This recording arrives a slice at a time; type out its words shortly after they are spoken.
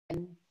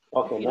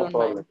Okay, if you no don't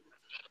problem.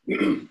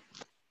 mind.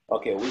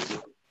 Okay, we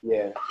good.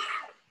 Yeah.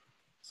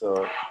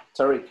 So,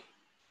 Tariq,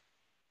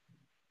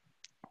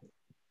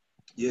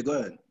 Yeah, go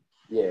ahead.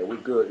 yeah, we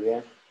good.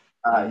 Yeah.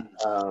 All right.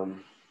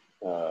 Mhm.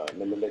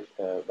 Let me let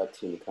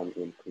Batini come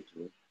in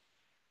quickly.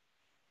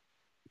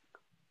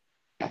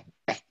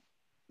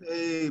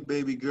 Hey,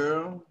 baby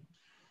girl.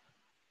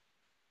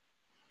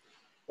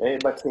 Hey,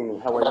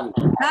 Batini, how are you?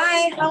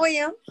 Hi, how are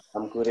you?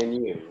 I'm good, and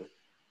you?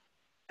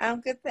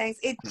 I'm good, thanks.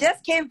 It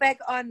just came back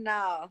on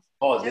now.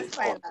 Oh, Just this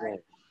oh, finally. man.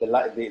 The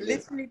light,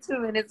 Literally 2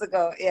 minutes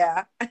ago.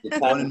 Yeah. the time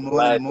Morning, is morning,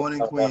 light of morning,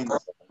 South Queens.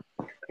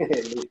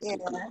 Africa. Yeah.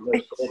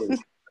 Load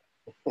shedding.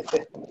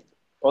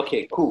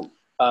 Okay, cool.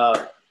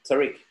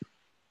 Tariq,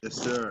 Yes,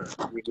 sir.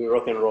 we do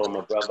rock and roll,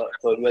 my brother.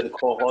 So you are the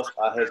co-host.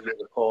 I have you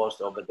the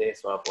co-host over there,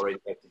 so I've already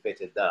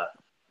activated that,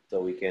 so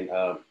we can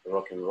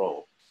rock and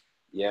roll.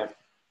 Yeah.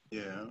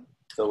 Yeah.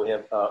 So we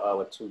have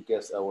our two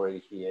guests already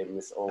here,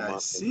 Miss I Oma and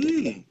Miss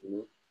see.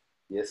 Bethany.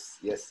 Yes,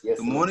 yes, yes.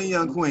 Good morning,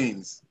 young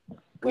queens.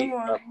 Good We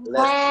are morning.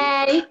 blessed.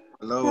 Hey,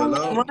 Hello, Good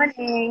hello.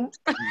 morning.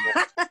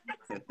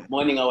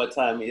 Morning our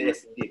time.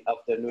 Yes, indeed.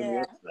 Afternoon, Yeah.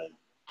 your time.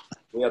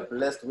 We are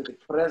blessed with the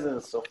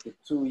presence of the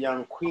two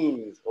young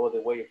queens all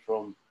the way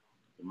from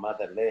the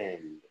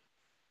motherland.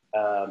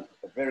 A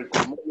very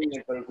good morning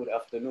and very good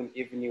afternoon,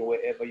 evening,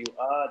 wherever you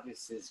are.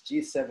 This is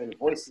G7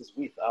 Voices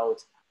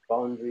Without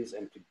Boundaries,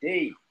 and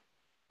today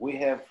we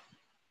have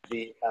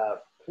the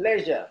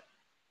pleasure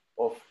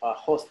of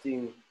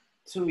hosting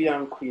two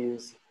young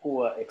queens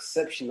who are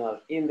exceptional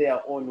in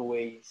their own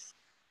ways,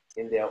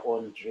 in their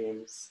own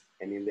dreams,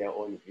 and in their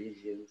own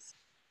visions.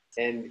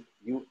 And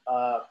you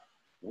are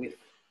with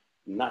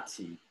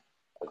Nati,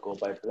 I go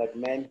by Black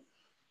Man,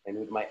 and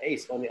with my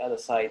ace on the other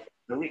side,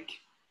 Rick.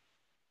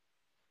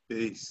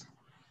 Peace.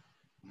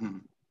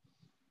 Mhm.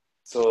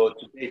 So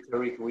today,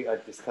 Tariq, we are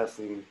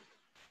discussing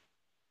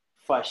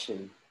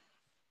fashion,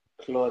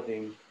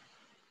 clothing,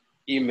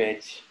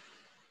 image,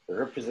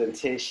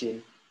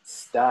 representation,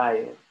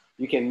 style.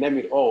 You can name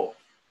it all.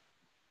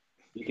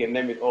 You can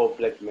name it all,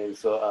 Black Man.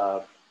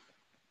 So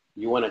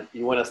you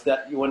wanna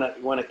start? You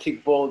wanna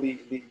kick ball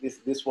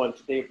this one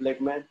today, Black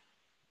Man?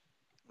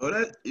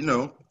 Well,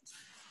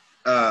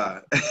 uh,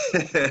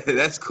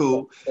 that's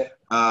cool.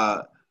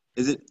 Uh,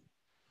 is it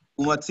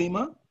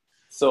Umatima?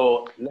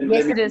 So let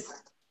Yes, me it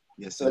is.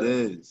 Yes, it so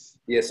is.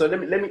 yeah. So let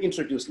me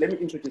introduce the You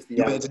want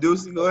young. to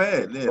introduce it? Go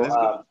ahead. Yeah, So let's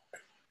go.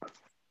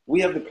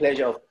 we have the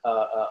pleasure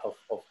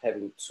of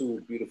having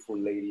two beautiful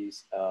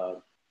ladies.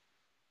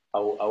 I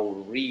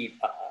will read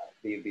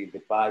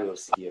the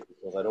bios here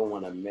because I don't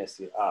want to mess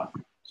it up.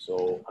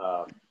 So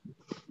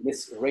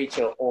Miss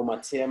Rachel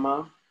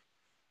Omatema,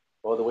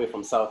 all the way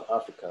from South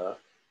Africa.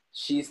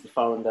 She's the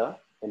founder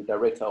and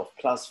director of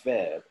Plus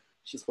Verb.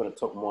 She's going to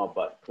talk more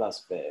about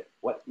Plus Verb.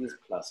 What is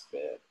Plus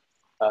Verb?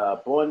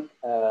 Born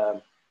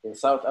in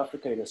South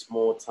Africa in a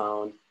small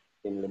town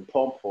in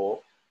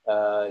Limpopo,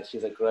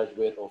 she's a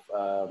graduate of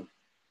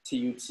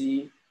TUT,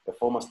 a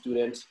former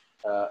student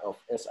of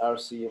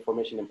SRC,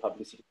 Information and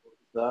Publicity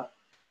Officer,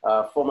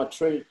 former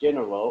Treasurer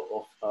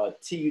General of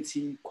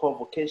TUT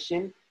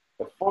Convocation,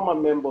 a former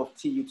member of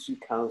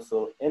TUT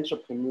Council,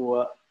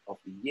 Entrepreneur of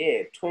the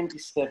Year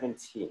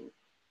 2017,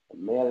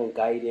 Male and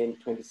Guardian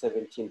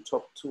 2017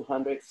 Top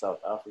 200 South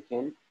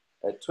African,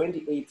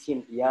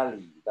 2018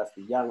 YALI, that's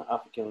the Young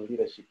African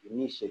Leadership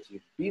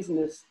Initiative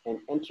Business and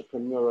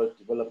Entrepreneurial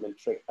Development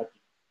Track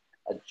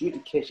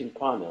Adjudication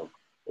Panel,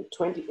 the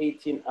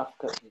 2018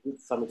 Africa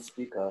Youth Summit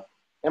Speaker,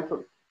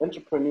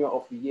 Entrepreneur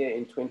of the Year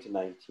in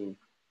 2019,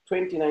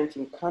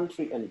 2019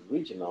 Country and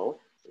Regional,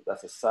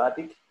 that's a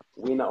SADC,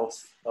 winner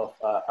of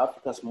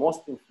Africa's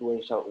Most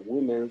Influential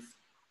Women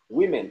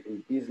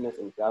in Business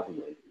and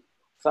Government,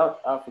 South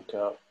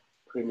Africa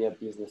Premier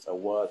Business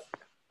Awards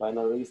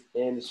finalist,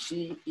 and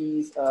she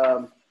is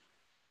an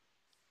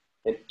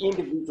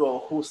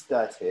individual who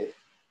started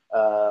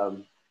her,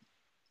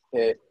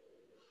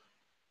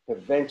 her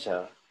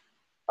venture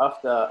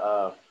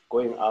after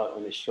going out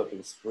on a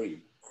shopping spree,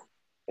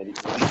 and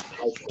it was a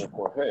nightmare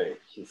for her,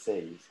 she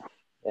says.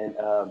 And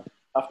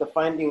after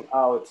finding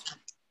out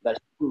that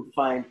she couldn't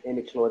find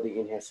any clothing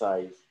in her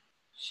size,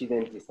 she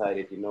then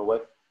decided, you know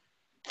what,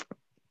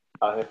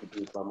 I have to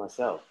do it by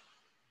myself.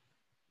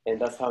 And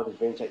that's how the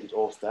venture it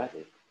all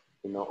started.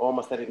 You know,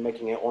 Alma started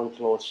making her own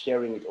clothes,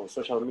 sharing it on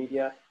social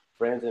media.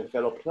 Friends and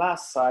fellow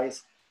plus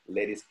size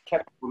ladies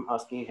kept on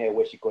asking her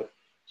where she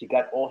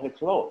got all her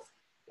clothes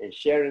and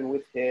sharing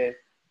with her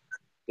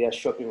their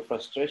shopping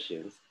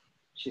frustrations.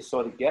 She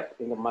saw the gap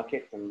in the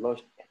market and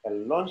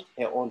launched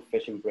her own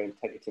fashion brand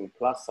targeting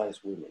plus size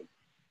women.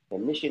 Her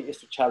mission is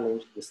to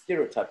challenge the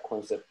stereotype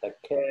concept that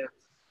curves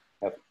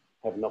have,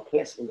 have no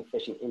place in the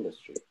fashion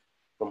industry.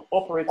 From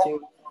operating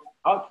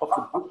out of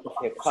the boot of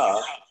her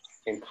car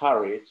and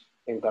garage,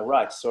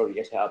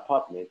 at her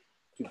apartment,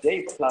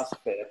 today Plus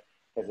Fair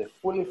has a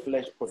fully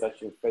fledged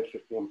production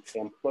factory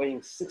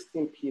employing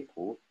 16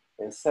 people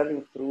and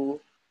selling through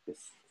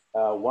this,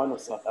 one of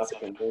South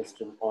African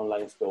mainstream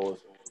online stores,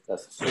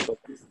 that's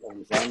Superfeast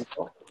and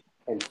Zando,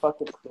 and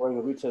fastest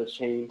growing retail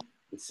chain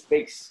with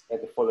space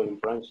at the following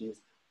branches: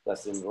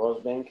 That's in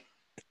Rosebank,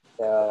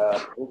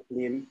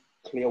 Brooklyn,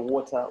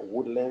 Clearwater,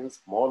 Woodlands,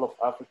 Mall of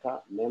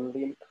Africa,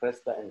 Menlyn,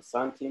 Cresta, and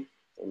Sandton.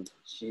 And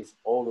she's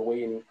all the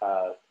way in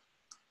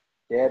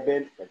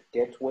Durban at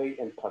Gateway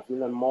and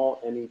Pavilion Mall,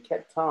 and in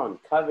Cape Town,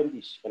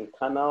 Cavendish and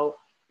Canal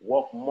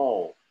Walk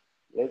Mall.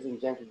 Ladies and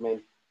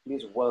gentlemen,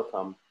 please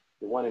welcome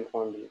the one and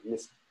only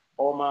Miss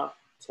Oma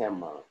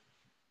Tema.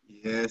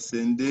 Yes,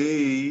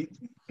 indeed.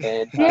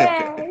 And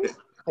Yay!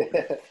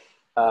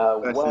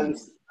 while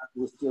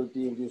we're still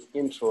doing these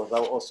intros, I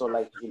would also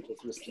like to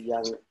introduce the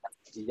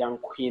young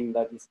queen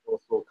that is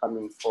also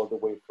coming all the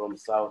way from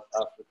South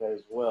Africa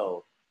as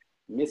well,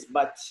 Miss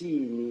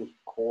Batini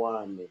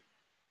Kowane.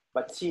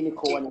 Batini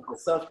Kowane is a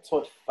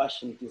self-taught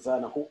fashion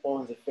designer who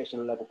owns a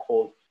fashion label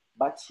called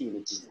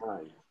Batini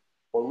Design.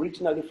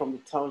 Originally from the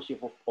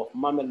township of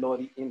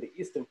Mamelodi in the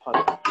eastern part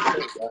of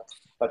Australia,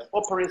 but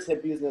operates her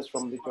business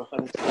from the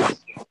Johannesburg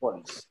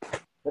province.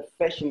 The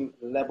fashion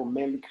label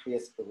mainly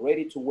creates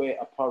ready-to-wear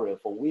apparel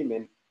for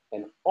women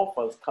and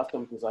offers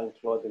custom design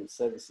clothing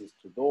services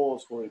to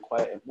those who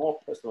require a more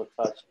personal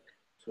touch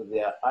to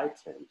their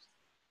items.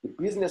 The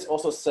business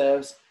also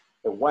serves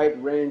a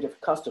wide range of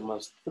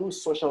customers through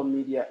social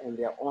media and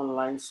their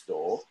online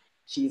store.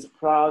 She is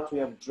proud to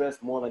have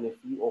dressed more than a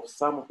few of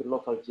some of the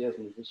local jazz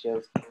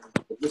musicians.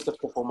 The list of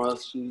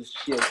performers she has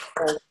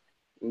dressed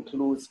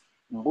includes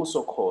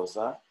Mbuso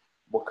Khoza,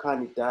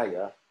 Bokani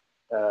Daya,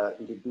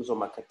 Ndiduzo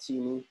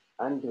Makatini,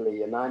 Andile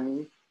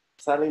Yanani,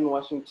 Salin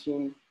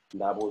Washington,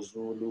 Ndabo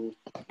Zulu,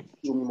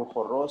 Yumi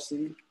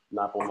Mohorosi,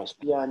 Napo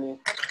Mashpiane,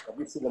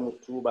 Kabisile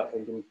Mutuba,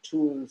 and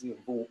Mtunzi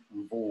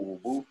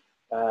Mvubu.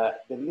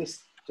 The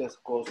list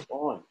just goes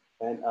on.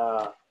 And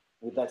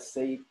with that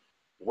said,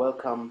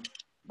 welcome,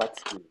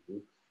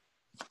 Batini.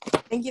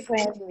 Thank you for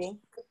having me.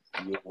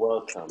 You're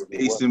welcome.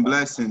 Peace and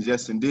blessings,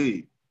 yes,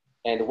 indeed.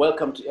 And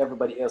welcome to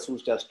everybody else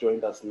who's just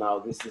joined us now.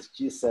 This is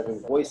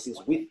G7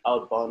 Voices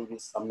Without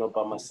Boundaries. I'm not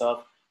by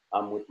myself.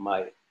 I'm with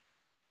my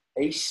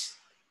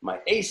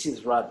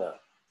aces rather,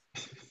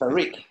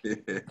 Tariq.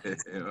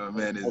 My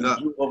man is and up.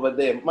 you over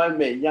there, my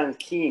man, Young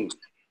King.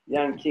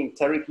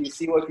 Tariq,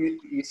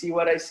 you see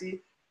what I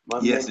see? My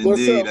Yes, man.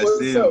 indeed. I What's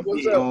see up? him.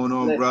 What's What's up? going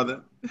on,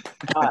 brother?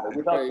 All right,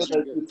 without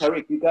further ado,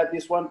 Tariq, you got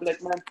this one,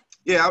 black man?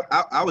 Yeah,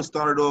 I was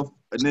started off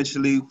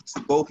initially,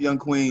 both young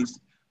queens,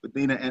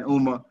 Bettina and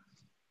Uma.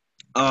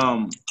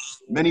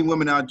 Many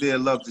women out there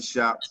love to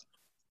shop,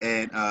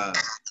 and I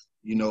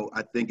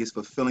think it's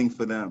fulfilling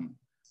for them.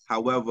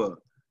 However,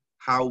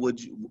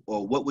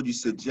 what would you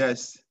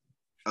suggest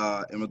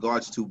in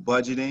regards to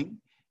budgeting?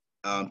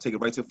 Take it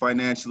right to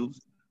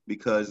financials,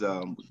 because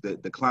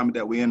the climate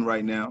that we're in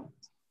right now,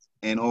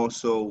 and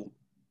also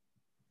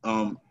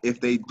if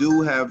they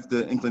do have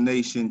the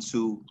inclination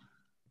to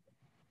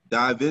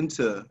dive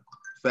into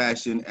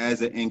fashion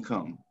as an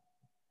income,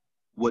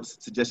 what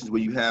suggestions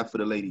would you have for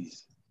the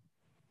ladies?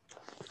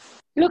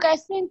 Look, I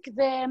think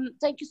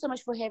thank you so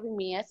much for having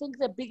me. I think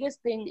the biggest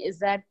thing is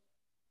that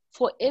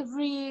for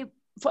every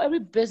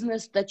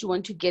business that you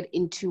want to get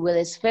into, whether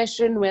it's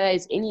fashion, whether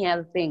it's any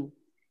other thing,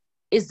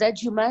 is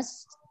that you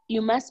must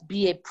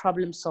be a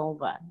problem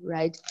solver,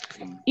 right?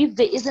 If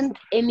there isn't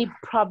any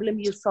problem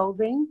you're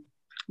solving,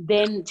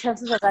 then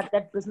chances are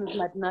that business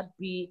might not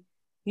be,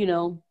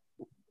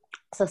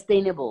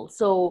 sustainable.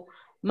 So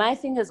my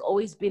thing has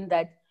always been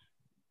that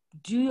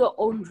do your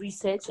own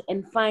research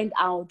and find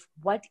out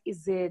what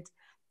is it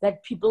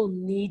that people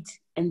need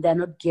and they're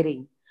not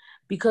getting,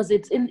 because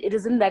it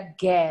is in that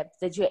gap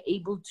that you're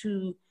able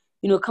to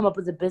come up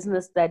with a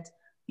business that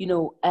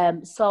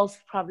solves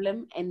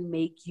problem and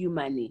make you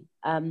money.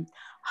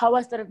 How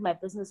I started my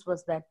business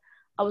was that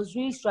I was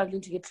really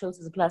struggling to get close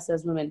as a plus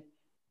size woman,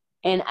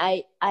 and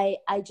I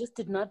just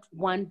did not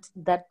want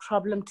that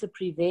problem to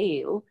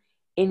prevail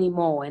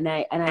anymore, and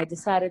I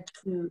decided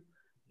to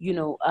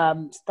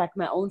start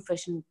my own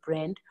fashion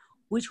brand,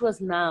 which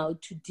was now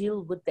to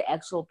deal with the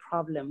actual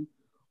problem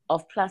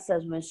of plus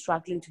size women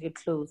struggling to get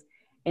clothes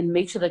and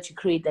make sure that you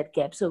create that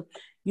gap. So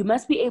you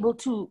must be able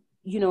to,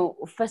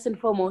 first and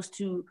foremost,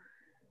 to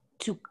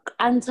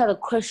answer the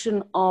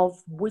question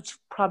of which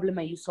problem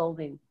are you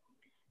solving,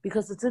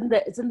 because it's in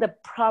the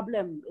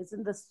problem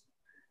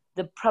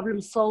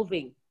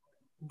solving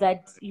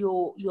that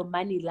your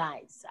money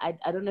lies. I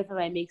don't know if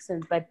that makes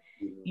sense, but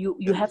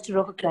you have to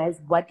recognize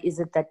what is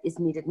it that is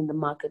needed in the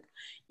market.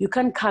 You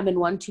can't come and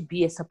want to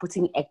be a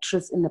supporting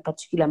actress in a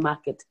particular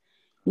market.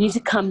 You need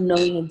to come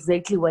knowing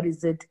exactly what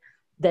is it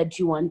that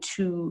you want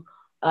to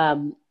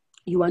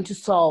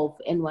solve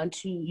and want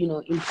to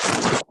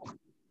improve.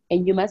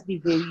 And you must be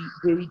very,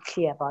 very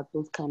clear about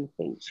those kind of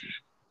things.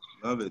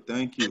 Love it.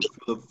 Thank you.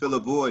 Fill a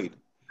void,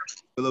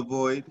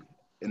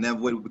 and that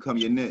void will become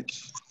your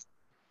niche.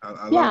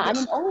 I love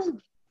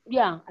that.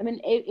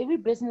 Every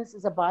business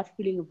is about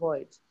filling a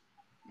void.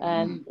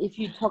 If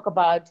you talk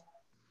about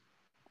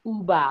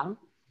Uber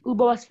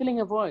was filling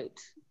a void.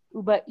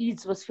 Uber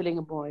Eats was filling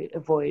a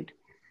void.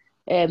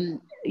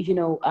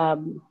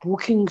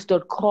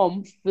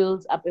 Bookings.com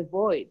fills up a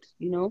void.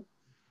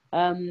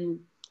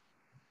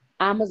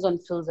 Amazon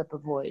fills up a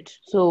void.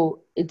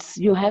 So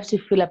you have to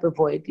fill up a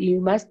void.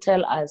 You must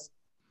tell us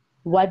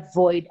what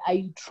void are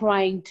you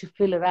trying to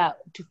fill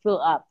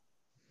up,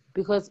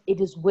 because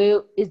it is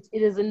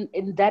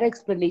in that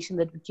explanation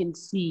that we can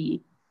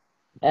see,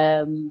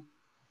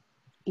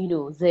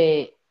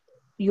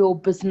 your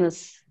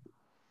business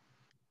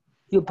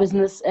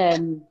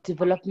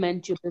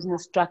development, your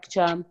business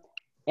structure,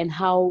 and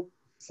how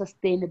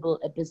sustainable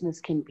a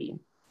business can be.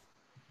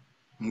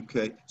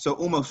 Okay. So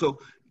Uma,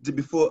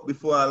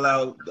 before I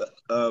allow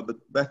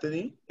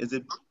Bethany, is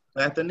it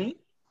Bethany?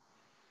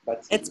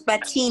 It's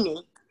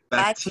Batini.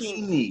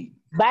 Batini.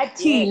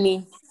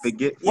 Batini.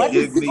 Yes.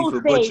 Forgive me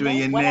for butchering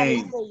your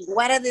name.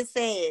 What are they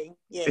saying?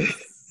 Yes.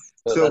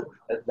 So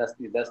that's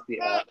the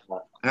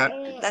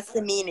That's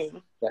the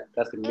meaning.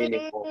 that's the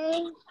meaning of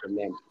the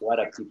name. What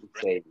are people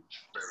saying?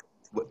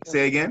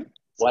 Say again.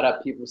 What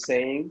are people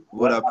saying?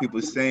 What are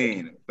people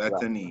saying?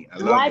 Bethany, I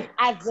love What it.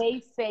 are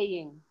they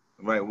saying?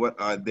 Right. What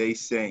are they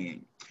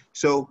saying?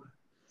 So,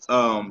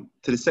 to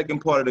the second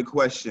part of the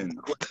question,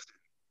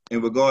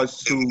 in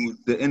regards to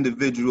the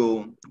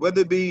individual,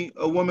 whether it be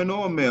a woman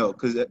or a male,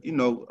 because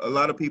a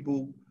lot of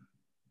people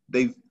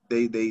they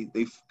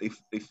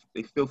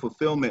feel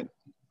fulfillment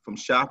from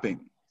shopping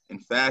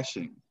and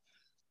fashion.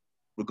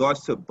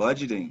 Regards to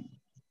budgeting,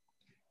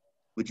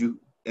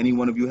 any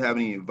one of you have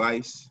any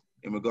advice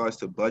in regards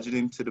to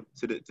budgeting to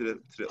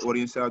the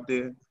audience out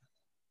there,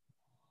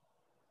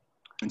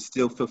 and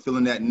still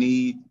fulfilling that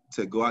need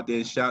to go out there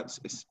and shop,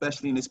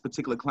 especially in this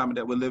particular climate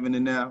that we're living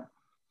in now?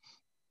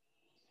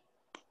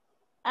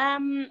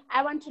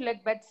 I want to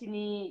let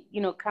Batsini,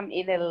 come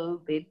in a little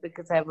bit,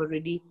 because I've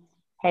already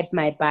had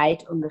my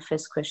bite on the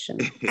first question.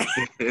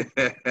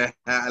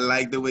 I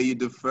like the way you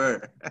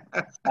defer.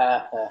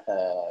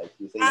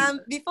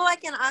 Before I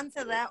can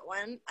answer that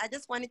one, I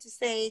just wanted to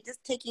say,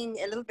 just taking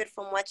a little bit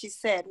from what you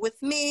said,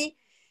 with me,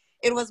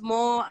 it was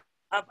more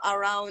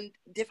around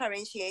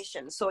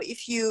differentiation. So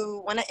if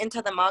you want to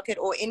enter the market,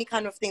 or any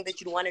kind of thing that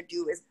you want to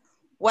do, is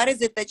what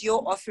is it that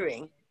you're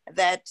offering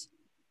that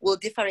will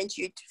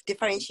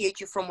differentiate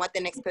you from what the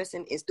next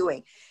person is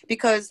doing?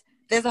 Because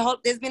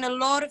there's been a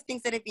lot of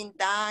things that have been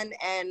done,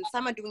 and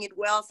some are doing it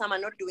well, some are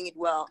not doing it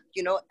well.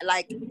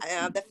 Like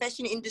the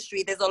fashion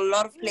industry, there's a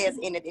lot of players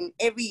in it, and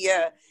every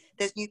year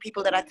there's new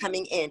people that are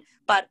coming in.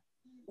 But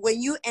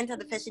when you enter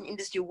the fashion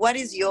industry, what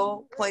is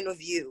your point of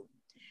view?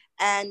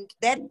 And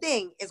that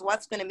thing is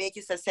what's going to make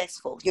you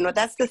successful.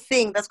 That's the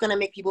thing that's going to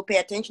make people pay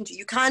attention to you.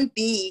 You can't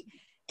be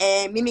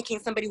mimicking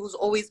somebody who's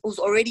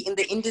already in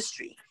the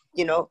industry,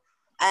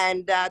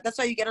 And that's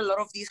why you get a lot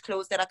of these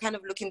clothes that are kind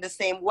of looking the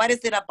same. What is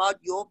it about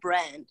your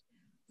brand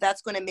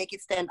that's going to make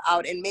it stand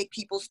out and make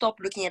people stop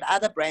looking at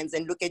other brands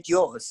and look at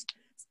yours?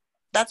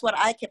 That's what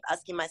I kept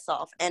asking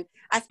myself. And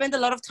I spent a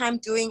lot of time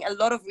doing a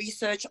lot of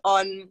research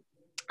on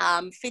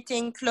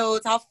fitting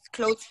clothes, how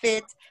clothes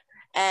fit,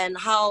 and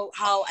how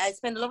I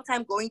spend a lot of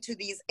time going to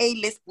these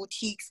A-list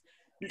boutiques,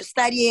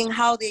 studying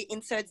how they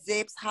insert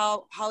zips,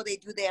 how they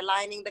do their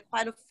lining, the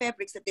kind of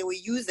fabrics that they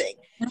were using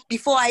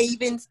before I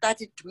even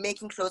started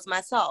making clothes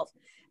myself.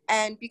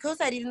 And because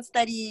I didn't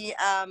study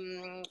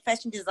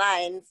fashion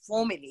design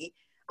formally,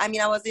 I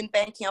was in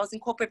banking, I was in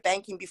corporate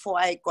banking before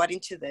I got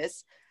into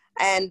this.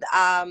 And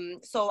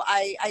so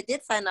I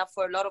did sign up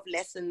for a lot of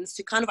lessons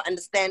to kind of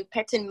understand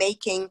pattern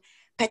making,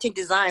 pattern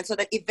design, so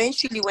that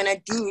eventually when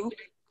I do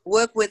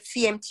work with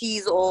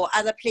CMTs or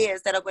other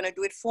players that are going to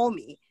do it for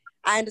me,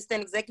 I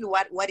understand exactly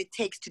what it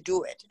takes to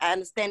do it. I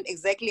understand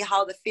exactly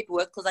how the fit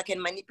works, because I can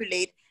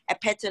manipulate a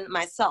pattern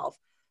myself.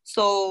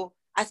 So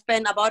I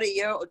spent about a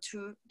year or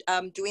two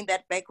doing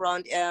that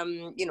background,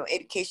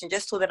 education,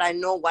 just so that I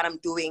know what I'm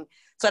doing.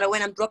 So that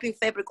when I'm dropping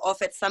fabric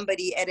off at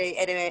somebody at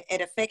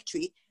a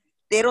factory,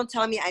 they don't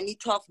tell me I need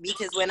 12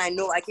 meters when I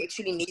know I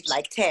actually need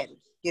like 10,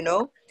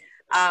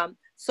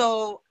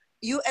 So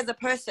you as a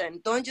person,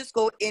 don't just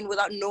go in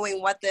without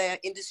knowing what the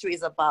industry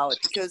is about.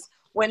 Because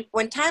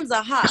when times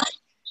are hard,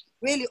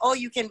 really all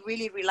you can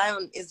really rely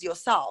on is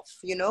yourself,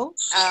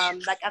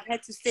 Like I've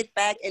had to sit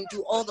back and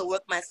do all the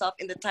work myself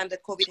in the time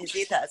that COVID has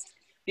hit us,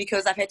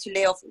 because I've had to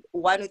lay off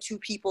 1 or 2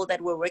 people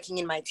that were working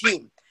in my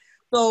team.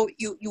 So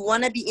you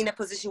want to be in a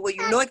position where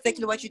you know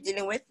exactly what you're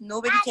dealing with.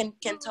 Nobody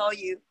can tell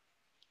you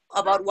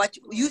about what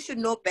you should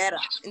know better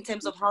in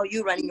terms of how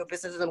you're running your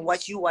business and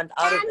what you want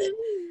out of it.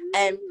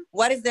 And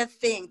what is that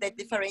thing that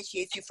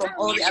differentiates you from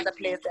all the other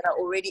players that are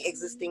already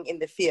existing in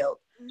the field?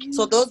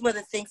 So those were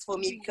the things for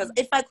me, because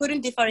if I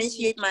couldn't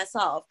differentiate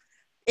myself,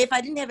 if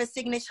I didn't have a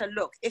signature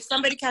look, if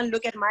somebody can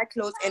look at my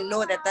clothes and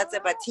know that that's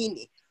a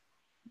Batini,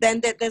 then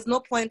there's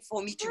no point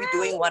for me to be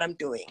doing what I'm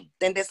doing.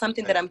 Then there's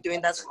something that I'm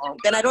doing that's wrong.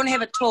 Then I don't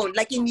have a tone.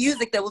 Like in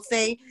music, they will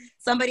say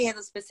somebody has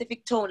a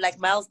specific tone, like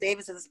Miles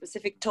Davis has a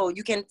specific tone.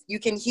 You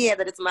can hear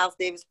that it's Miles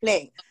Davis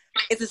playing.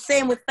 It's the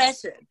same with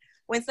fashion.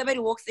 When somebody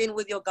walks in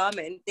with your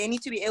garment, they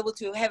need to be able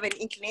to have an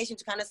inclination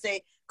to kind of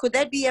say, could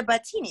that be a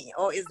Batini,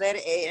 or is that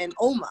an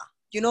Oma?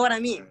 You know what I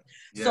mean?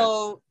 Yes.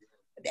 So,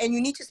 and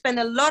you need to spend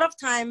a lot of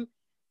time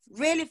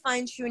really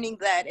fine-tuning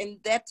that, and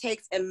that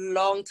takes a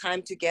long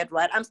time to get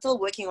right. I'm still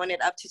working on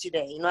it up to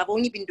today. You know, I've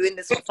only been doing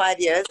this for 5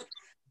 years,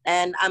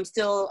 and I'm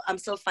still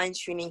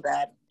fine-tuning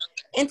that.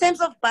 In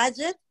terms of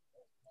budget,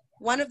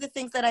 one of the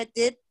things that I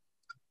did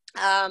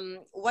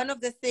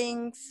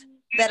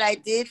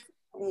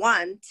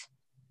want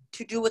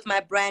to do with my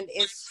brand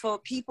is for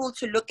people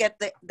to look at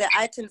the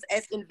items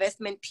as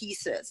investment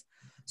pieces.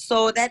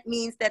 So that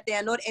means that they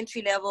are not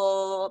entry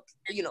level,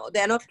 you know,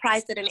 they're not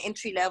priced at an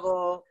entry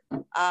level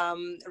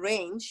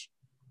range.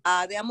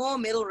 They are more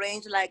middle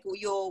range, like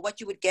what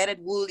you would get at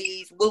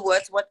Woolies,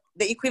 Woolworths, what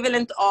the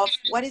equivalent of,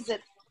 what is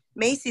it,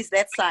 Macy's,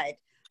 that side.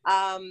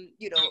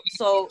 You know,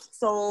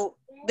 so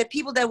the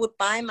people that would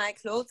buy my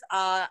clothes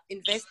are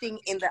investing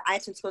in the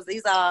items, because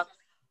these are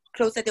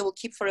clothes that they will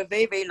keep for a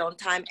very, very long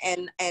time,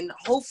 and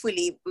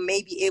hopefully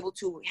may be able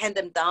to hand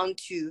them down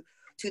to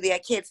their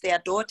kids, their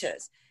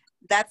daughters.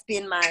 That's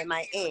been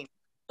my aim.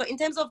 So in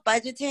terms of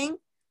budgeting,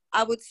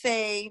 I would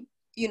say,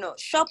 you know,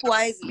 shop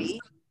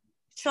wisely,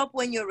 shop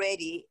when you're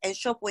ready, and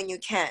shop when you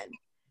can.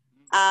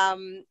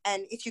 And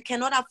if you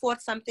cannot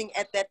afford something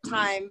at that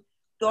time,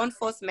 don't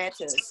force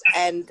matters.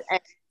 And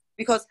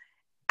because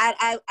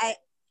I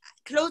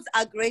clothes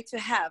are great to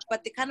have,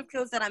 but the kind of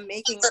clothes that I'm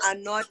making are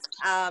not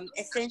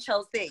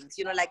essential things,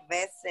 you know, like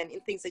vests and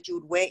things that you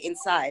would wear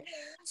inside.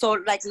 So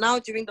like now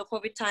during the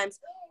COVID times,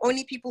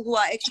 only people who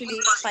are actually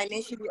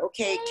financially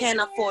okay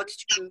can afford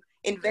to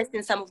invest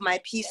in some of my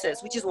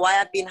pieces, which is why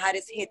I've been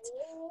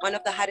one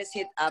of the hardest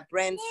hit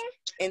brands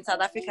in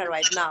South Africa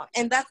right now.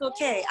 And that's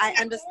okay. I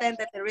understand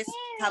that the risk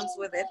comes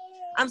with it.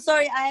 I'm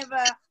sorry, I have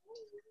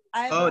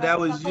Oh, that a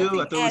was you. I supporting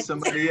thought it was act.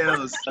 somebody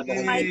else. My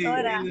Hey,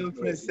 daughter. hey, little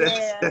princess.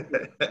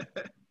 Yeah.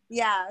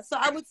 Yeah, so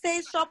I would say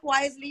shop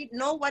wisely,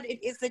 know what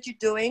it is that you're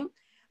doing,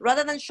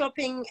 rather than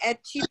shopping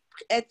at cheap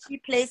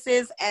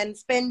places and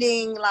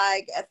spending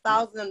like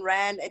 1,000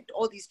 rand at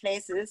all these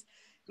places.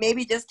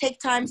 Maybe just take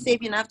time,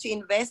 save enough to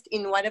invest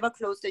in whatever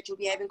clothes that you'll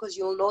be having, because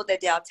you'll know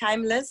that they are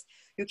timeless.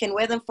 You can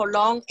wear them for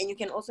long, and you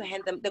can also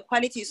hand them. The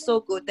quality is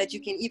so good that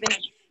you can even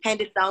hand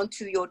it down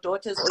to your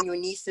daughters or your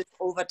nieces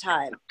over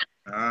time.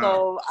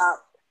 So,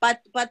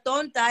 but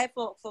don't die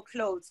for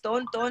clothes.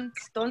 Don't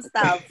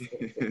starve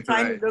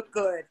trying Right. to look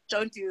good.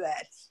 Don't do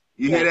that.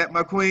 You hear that,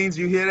 my queens?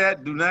 You hear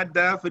that? Do not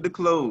die for the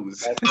clothes.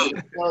 That's for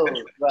the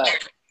clothes,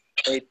 right.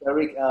 Hey,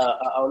 Tariq,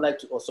 I would like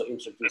to also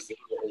introduce a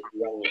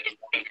young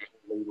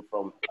lady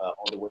from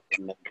all the way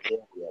from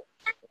Nigeria.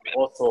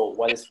 Also,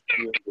 while it's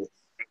doing this,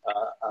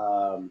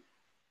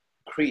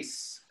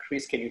 Chris.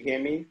 Chris, can you hear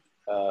me?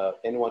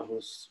 Anyone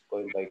who's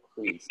going by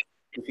Chris,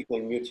 if you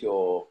can mute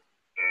your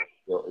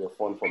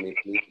phone for me,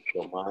 please, if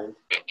you don't mind.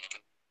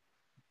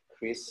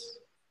 Chris.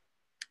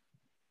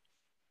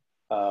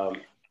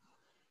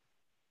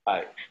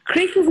 Hi.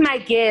 Chris is my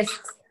guest.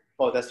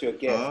 Oh, that's your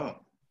guest. Oh.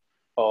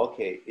 Oh,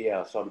 okay.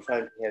 Yeah. So I'm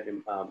trying to have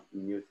him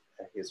mute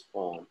his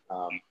phone.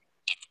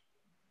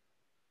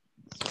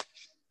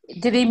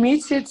 Did he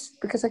mute it?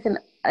 Because I can.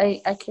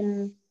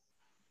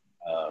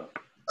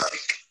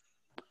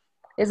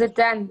 Is it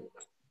done?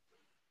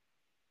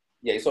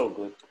 Yeah, it's all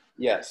good.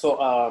 Yeah. So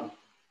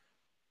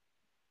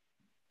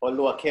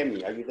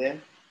Oluwakemi, are you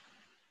there?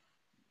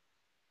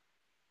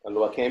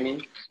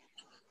 Oluwakemi?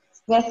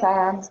 Yes,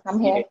 I am. I'm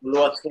here. Yeah,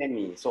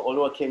 Oluwakemi. So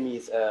Oluwakemi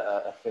is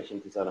a fashion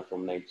designer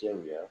from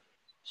Nigeria.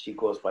 She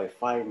goes by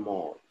Fine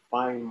Mode.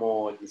 Fine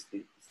Mode is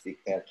the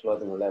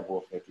clothing level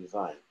of her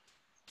design.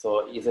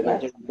 So it's a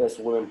Nigerian-based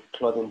women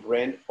clothing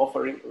brand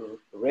offering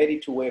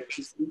ready-to-wear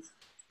pieces,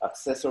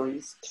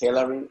 accessories,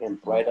 tailoring,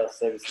 and bridal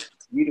services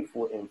to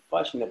beautiful and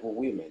fashionable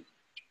women.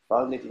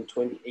 Founded in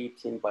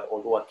 2018 by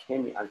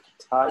Oluwakemi and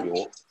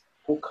Kitayo,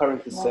 who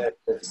currently serves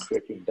as the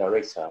creative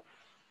director.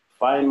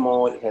 Fine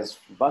Mode has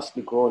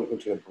vastly grown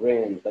into a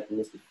brand that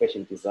meets the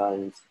fashion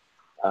designs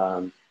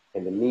and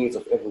the needs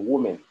of every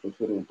woman,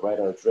 including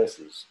bridal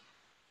dresses.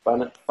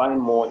 Fine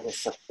Mode has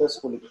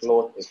successfully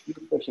clothed a few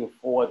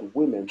fashion-forward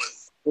women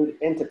in the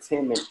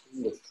entertainment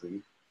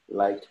industry,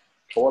 like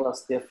Paula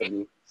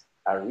Stephanie,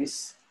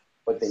 Aris,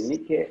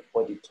 Odenike,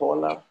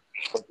 Oditola,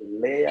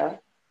 Odilea,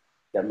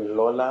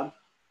 Damilola,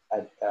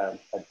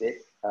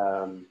 Adebite,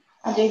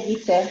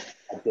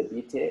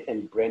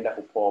 and Brenda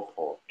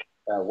Upopo.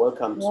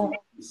 Welcome to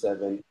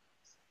E7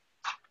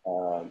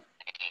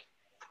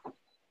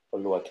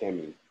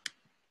 Oluwakemi.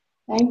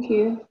 Thank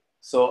you.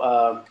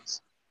 So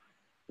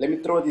let me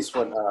throw this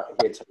one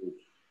here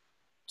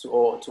to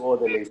all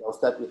the ladies. I'll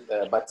start with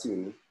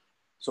Batini.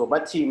 So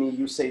Batini,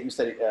 you studied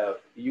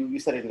you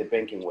studied in the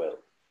banking world.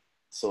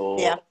 So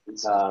yeah.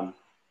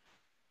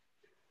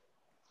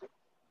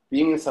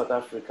 Being in South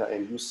Africa,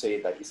 and you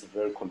say that it's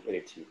very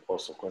competitive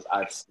also, because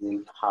I've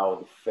seen how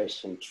the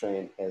fashion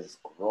trend has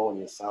grown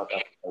in South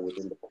Africa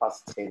within the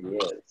past 10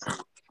 years.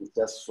 It's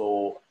just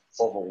so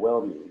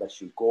overwhelming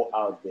that you go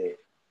out there,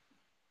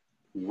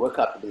 you wake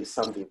up, there's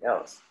something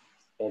else.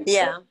 And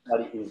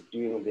everybody is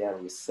doing their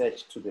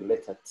research to the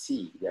letter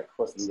T. They're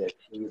crossing their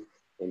T's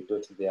and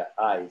dotting their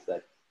I's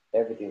that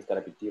everything's got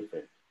to be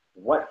different.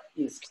 What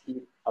is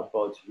it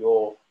about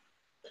your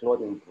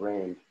clothing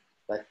brand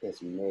that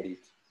has made it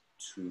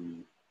to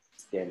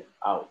stand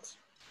out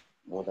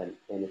more than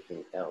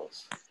anything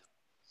else?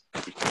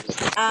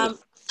 Um,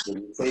 When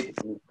you say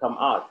when you come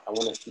out, I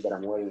want to see that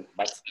I'm wearing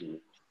buckskin.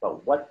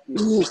 But what is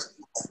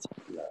in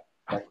particular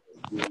that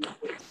is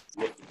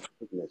your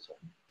signature?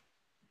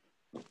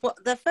 well,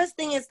 the first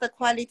thing is the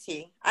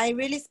quality. I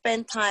really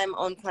spend time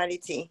on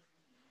quality,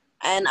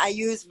 and I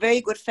use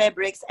very good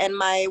fabrics, and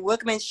my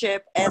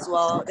workmanship as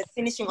well. The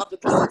finishing of the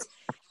clothes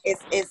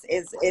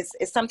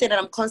is something that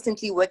I'm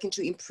constantly working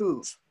to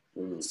improve.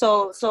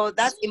 So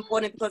that's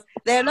important, because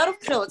there are a lot of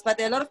clothes, but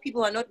there are a lot of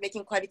people who are not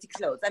making quality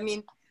clothes. I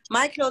mean,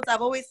 my clothes,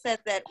 I've always said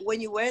that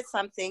when you wear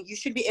something, you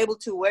should be able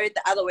to wear it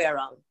the other way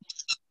around.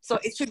 So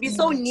it should be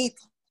so neat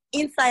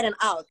inside and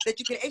out that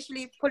you can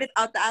actually put it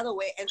out the other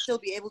way and still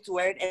be able to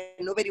wear it,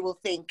 and nobody will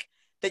think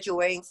that you're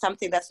wearing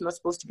something that's not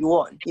supposed to be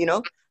worn, you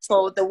know?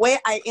 So the way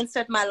I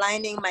insert my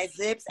lining, my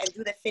zips, and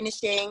do the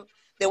finishing,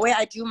 the way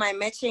I do my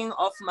matching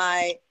of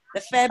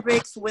the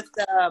fabrics with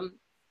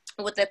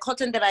the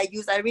cotton that I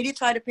use, I really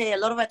try to pay a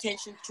lot of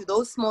attention to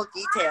those small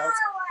details,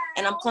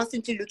 and I'm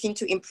constantly looking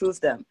to improve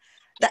them.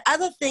 The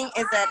other thing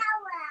is that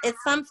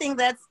it's something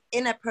that's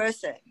in a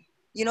person.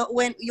 You know,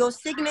 when your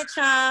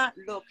signature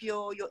look,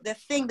 the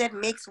thing that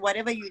makes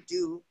whatever you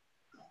do,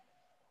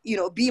 you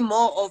know, be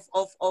more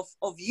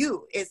of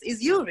you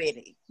is you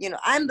really. You know,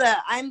 I'm the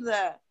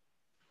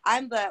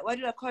what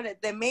do I call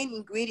it? The main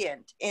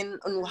ingredient in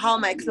how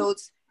my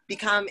clothes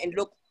become and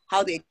look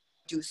how they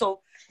do.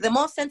 So the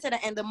more centered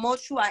and the more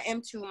true I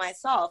am to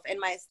myself and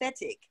my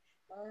aesthetic,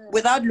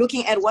 without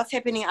looking at what's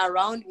happening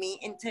around me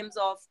in terms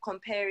of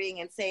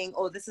comparing and saying,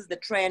 oh, this is the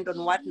trend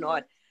and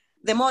whatnot,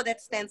 the more that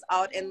stands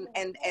out, and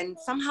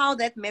somehow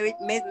that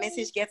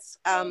message gets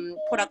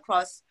put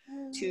across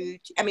to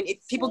I mean,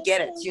 people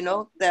get it, you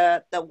know,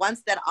 the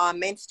ones that are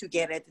meant to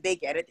get it, they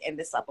get it, and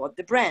they support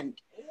the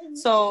brand.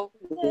 So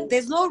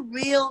there's no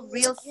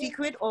real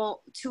secret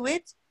or to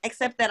it,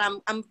 except that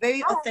I'm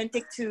very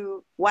authentic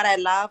to what I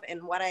love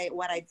and what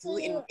I do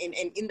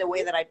in the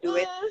way that I do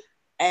it.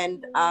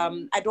 And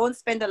I don't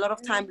spend a lot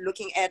of time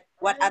looking at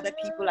what other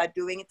people are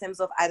doing in terms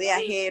of are they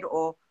ahead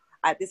or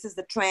this is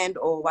the trend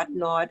or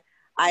whatnot.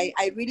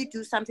 I really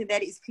do something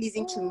that is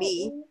pleasing to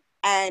me,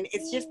 and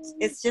it's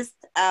just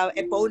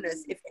a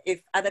bonus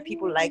if other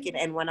people like it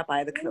and want to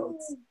buy the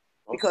clothes,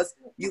 because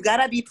you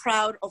gotta be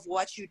proud of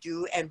what you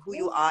do and who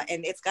you are,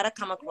 and it's gotta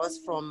come across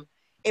from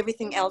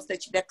everything else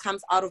that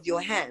comes out of your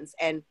hands.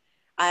 And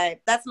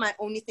that's my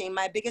only thing.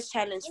 My biggest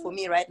challenge for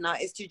me right now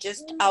is to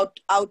just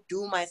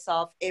outdo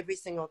myself every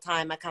single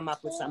time I come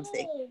up with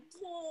something,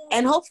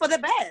 and hope for the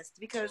best,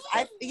 because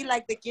I feel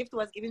like the gift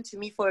was given to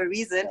me for a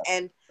reason.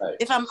 And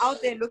if I'm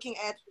out there looking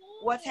at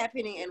what's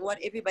happening and what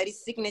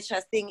everybody's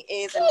signature thing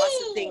is and what's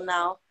the thing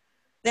now,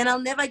 then I'll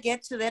never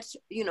get to that,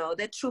 you know,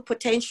 that true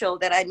potential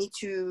that I need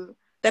to,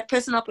 that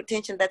personal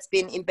potential that's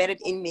been embedded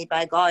in me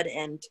by God.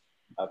 And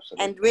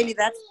Absolutely. And really,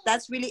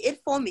 that's really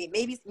it for me.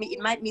 Maybe it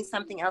might mean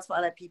something else for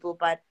other people,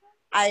 but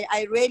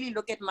I really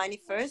look at money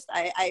first.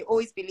 I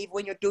always believe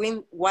when you're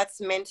doing what's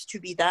meant to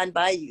be done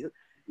by you,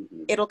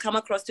 it'll come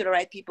across to the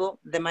right people,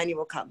 the money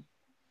will come.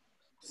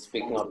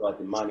 Speaking about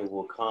the money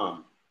will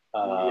come,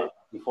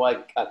 before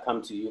I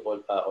come to you,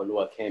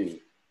 Oluwakemi,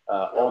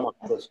 Oma,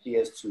 because she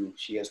has to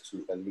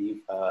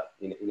leave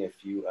in a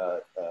few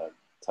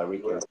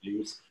Tariq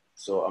leaves.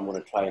 So I'm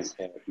going to try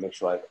and make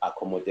sure I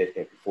accommodate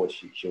her before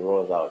she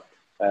rolls out.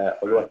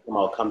 Oluwakemi,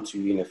 I'll come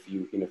to you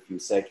in a few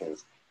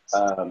seconds.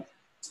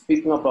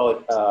 Speaking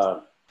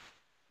about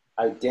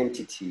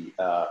identity,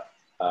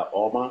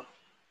 Oma.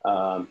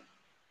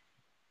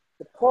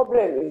 The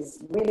problem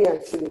is really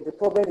actually the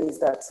problem is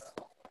that.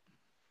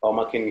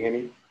 Oma, can you hear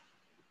me?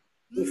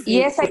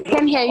 Yes, I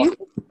can hear you.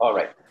 All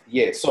right.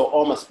 Yeah. So,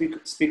 Oma,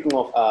 speaking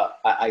of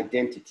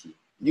identity,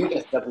 you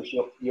establish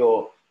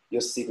your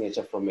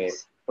signature from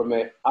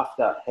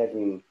after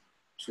having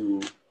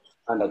to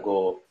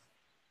undergo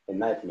a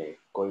nightmare,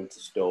 going to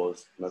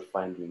stores, not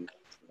finding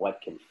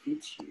what can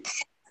fit you,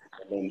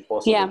 and then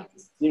also the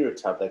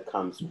stereotype that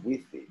comes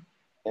with it.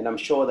 And I'm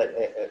sure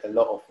that a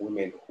lot of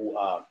women who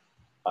are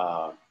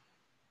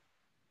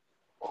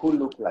who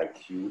look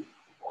like you,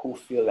 who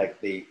feel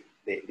like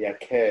their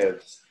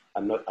curves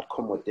are not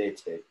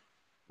accommodated,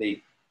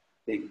 they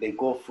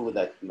go through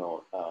that, you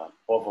know,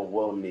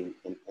 overwhelming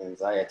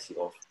anxiety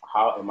of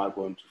how am I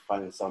going to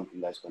find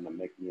something that's going to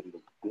make me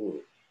look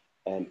good.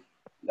 And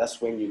that's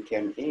when you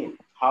came in.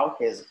 How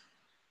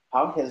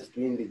has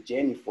been the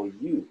journey for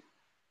you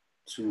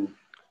to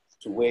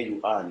where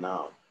you are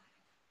now?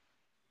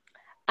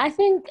 I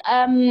think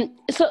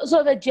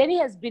so the journey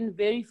has been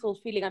very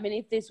fulfilling. I mean,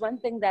 if there's one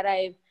thing that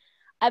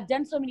I've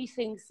done so many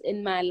things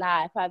in my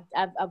life.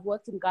 I've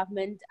worked in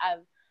government.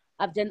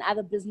 I've done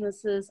other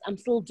businesses. I'm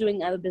still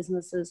doing other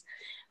businesses.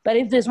 But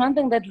if there's one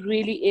thing that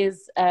really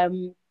is,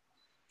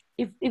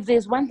 if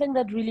there's one thing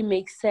that really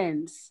makes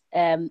sense,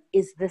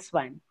 is this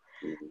one.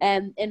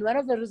 And one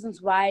of the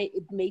reasons why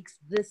it makes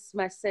this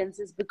much sense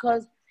is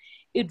because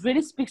it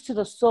really speaks to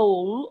the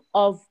soul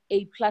of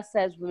a plus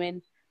size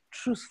woman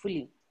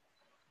truthfully.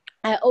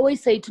 I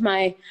always say to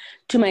my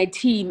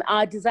team,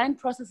 our design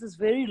process is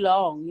very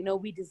long. You know,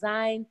 we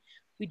design,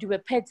 we do a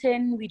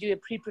pattern, we do a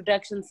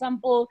pre-production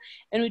sample,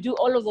 and we do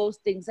all of those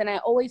things. And I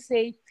always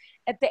say,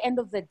 at the end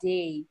of the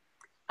day,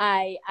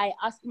 I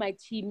ask my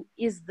team,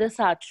 is this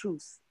our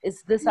truth?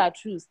 Is this our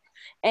truth?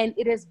 And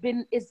it has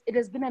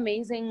been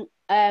amazing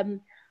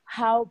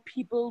how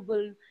people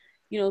will,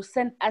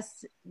 send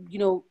us,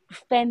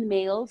 fan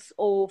mails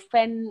or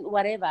fan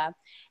whatever,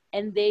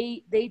 and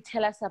they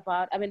tell us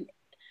about,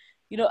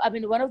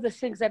 one of the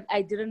things that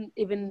I didn't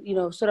even,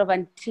 sort of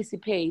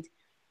anticipate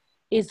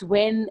is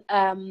when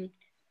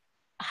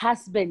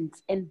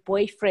husbands and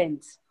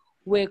boyfriends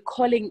were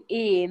calling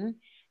in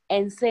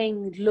and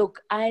saying,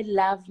 look, I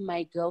love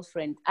my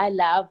girlfriend. I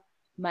love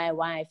my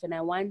wife, and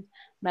I want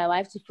my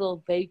wife to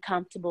feel very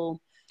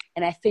comfortable.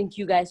 And I think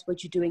you guys,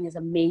 what you're doing is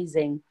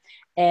amazing.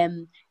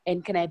 And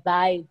can I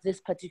buy this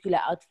particular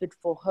outfit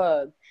for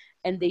her?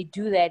 And they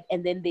do that.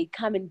 And then they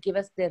come and give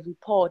us their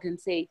report and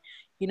say,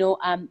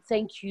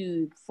 thank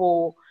you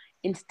for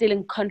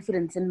instilling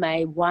confidence in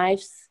my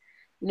wife's,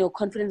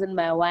 confidence in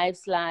my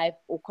wife's life,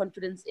 or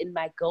confidence in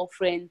my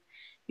girlfriend,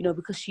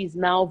 because she's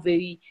now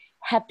very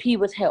happy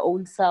with her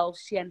own self.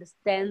 She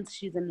understands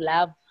she's in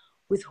love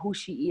with who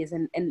she is.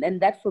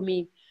 And that for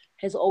me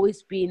has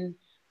always been,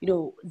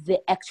 the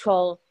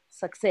actual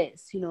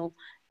success,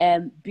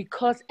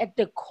 because at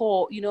the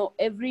core,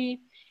 every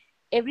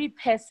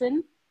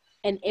person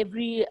and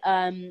every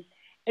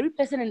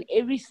person and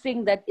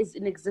everything that is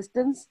in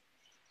existence,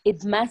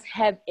 it must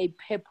have a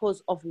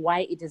purpose of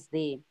why it is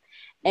there.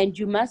 And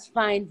you must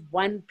find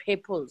one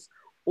purpose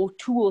or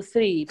two or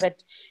three,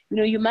 but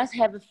you must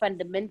have a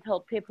fundamental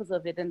purpose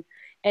of it.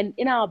 And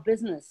in our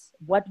business,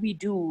 what we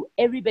do,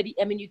 everybody,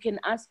 you can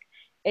ask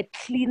a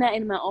cleaner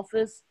in my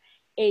office,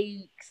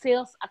 a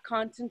sales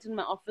accountant in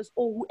my office,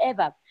 or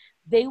whoever,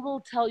 they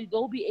will tell you,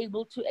 they'll be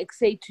able to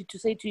say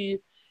to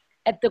you,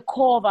 at the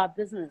core of our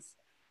business,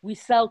 we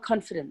sell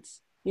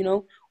confidence.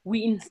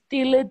 We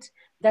instill it.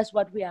 That's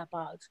what we are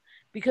about.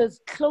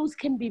 Because clothes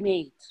can be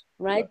made,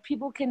 right? Yeah.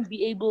 People can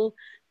be able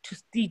to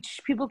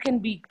stitch. People can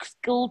be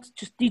skilled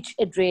to stitch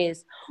a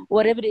dress,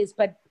 whatever it is.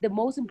 But the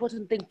most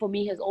important thing for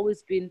me has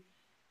always been,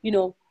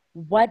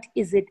 what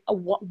is it?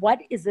 What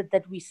is it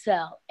that we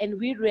sell? And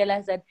we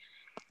realize that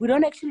we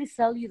don't actually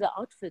sell you the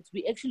outfits.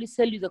 We actually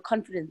sell you the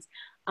confidence.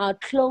 Our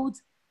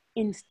clothes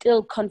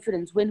instill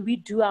confidence. When we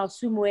do our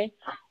swimwear,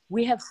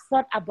 we have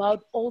thought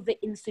about all the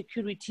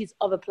insecurities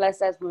of a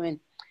plus-size woman.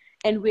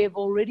 And we have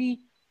already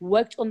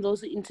worked on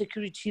those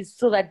insecurities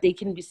so that they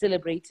can be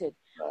celebrated.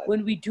 Right.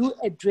 When we do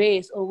a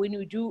dress or when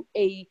we do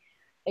a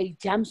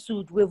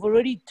jumpsuit, we've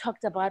already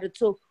talked about it.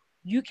 So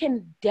you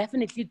can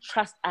definitely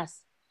trust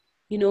us,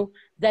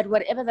 that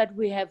whatever that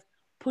we have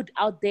put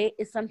out there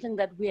is something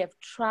that we have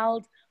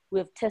trialed, we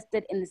have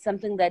tested, and it's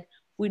something that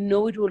we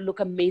know it will look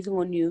amazing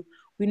on you.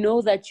 We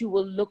know that you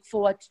will look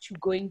forward to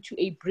going to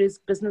a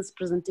business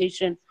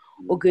presentation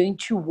or going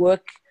to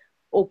work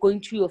or going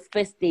to your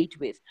first date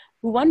with.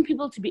 We want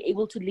people to be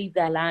able to live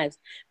their lives,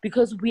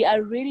 because we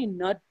are really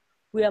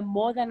we are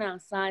more than our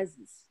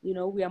sizes.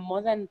 We are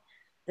more than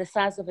the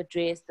size of a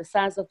dress, the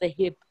size of the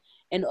hip,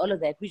 and all of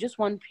that. We just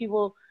want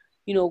people,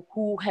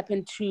 who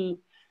happen to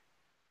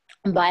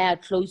buy our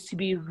clothes to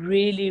be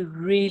really,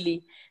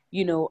 really,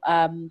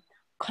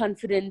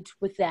 confident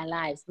with their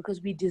lives,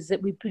 because we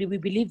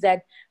believe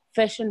that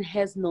fashion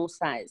has no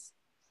size,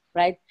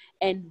 right?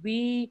 And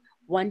we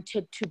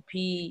wanted to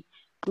be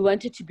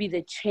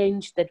the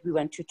change that we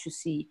wanted to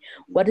see.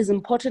 What is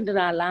important in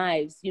our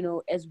lives,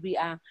 as we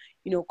are,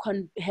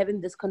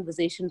 having this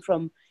conversation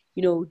from,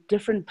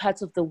 different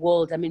parts of the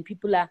world.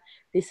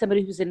 There's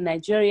somebody who's in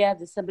Nigeria,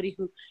 there's somebody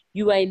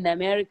you are in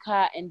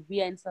America, and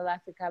we are in South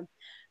Africa.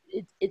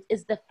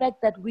 It's the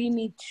fact that we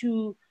need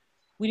to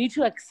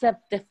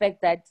accept the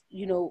fact that,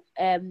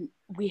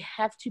 we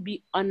have to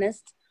be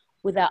honest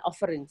with our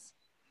offerings.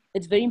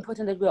 It's very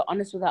important that we're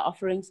honest with our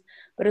offerings,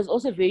 but it's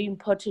also very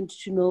important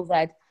to know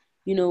that,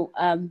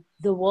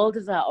 the world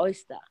is our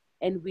oyster,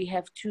 and we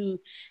have to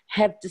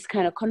have this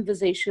kind of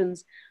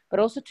conversations, but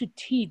also to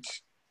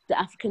teach the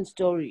African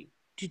story,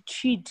 to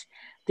teach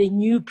the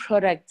new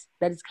product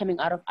that is coming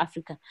out of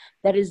Africa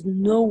that is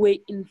no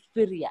way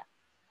inferior.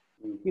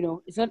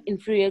 It's not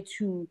inferior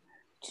to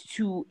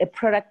a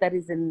product that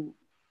is in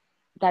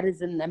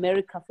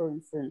America, for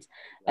instance.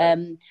 A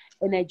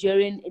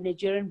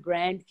Nigerian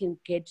brand can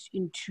get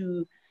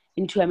into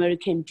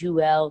America and do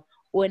well,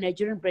 or a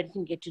Nigerian brand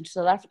can get into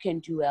South Africa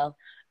and do well.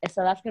 A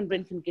South African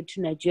brand can get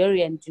to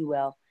Nigeria and do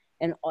well,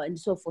 and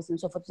so forth and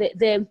so forth.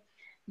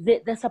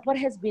 The support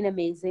has been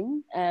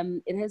amazing.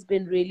 It has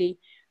been really,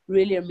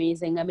 really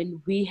amazing.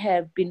 We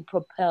have been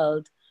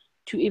propelled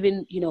to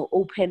even,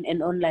 open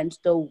an online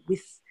store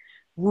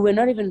we were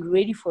not even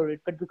ready for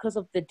it, but because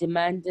of the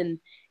demand and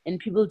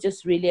people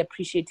just really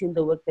appreciating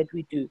the work that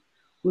we do,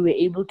 we were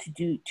able to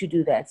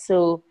do that.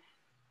 So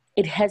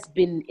it has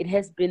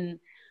been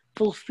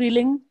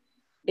fulfilling.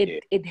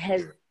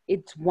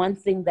 It's one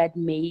thing that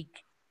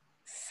make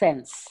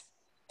sense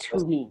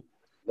to me.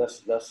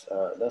 That's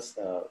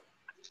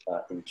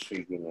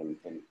intriguing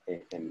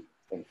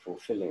and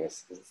fulfilling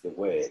is the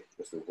word.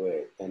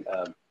 And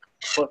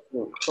first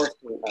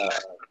thing,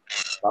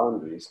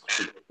 boundaries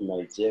to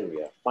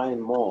Nigeria.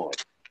 Fine Mode.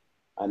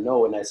 I know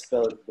when I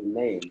spelled the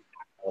name,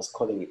 I was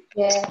calling it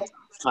Yeah.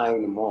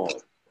 Fine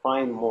Mode.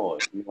 Fine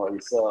Mode. You know,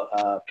 so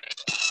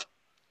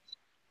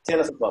tell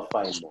us about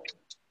Fine Mode.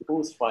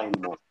 Who's Fine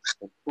Mode?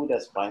 And who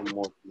does Fine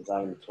Mode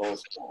design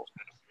clothes for?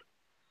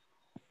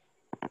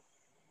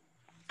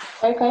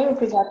 Sorry, can you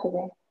repeat that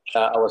again?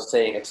 I was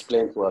saying,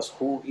 explain to us,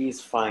 who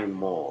is Fine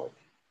Mode?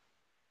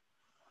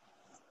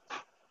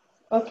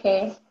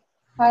 Okay.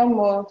 Fine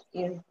Mode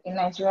is a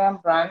Nigerian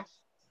brand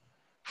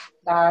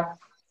that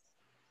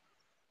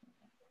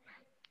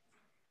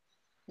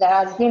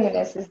has been in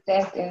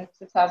existence in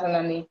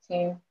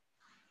 2018.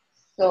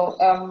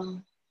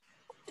 So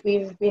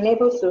we've been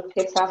able to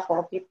cater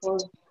for people.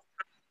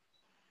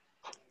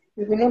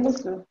 We've been able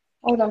to,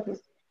 hold on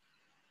please.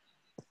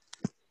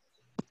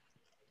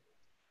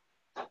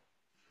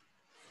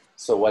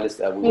 So what is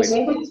that?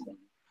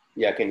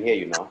 Yeah, I can hear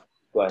you now.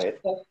 Go ahead.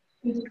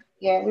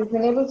 Yeah, we've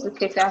been able to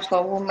cater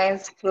for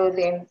women's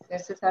clothing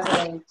since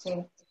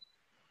 2018,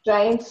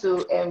 trying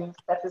to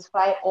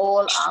satisfy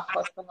all our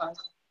customers,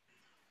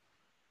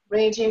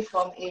 ranging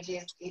from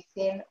ages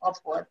 18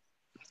 upwards.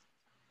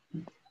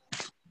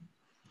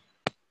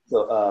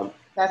 So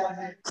That's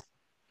it.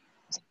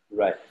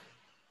 right.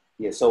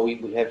 Yeah, so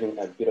we're having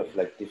a bit of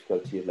like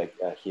difficulty like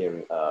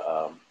hearing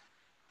on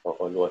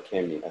what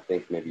came in. I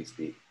think maybe it's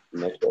the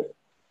network.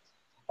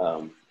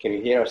 Can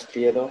you hear us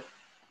clear though?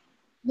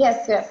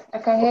 Yes, I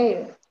can hear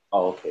you.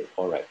 Oh, okay,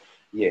 all right.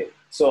 Yeah.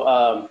 So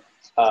I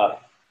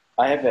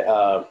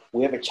have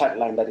we have a chat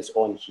line that is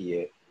on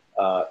here,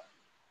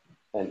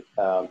 and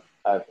I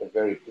have a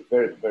very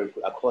good.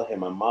 I call her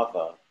my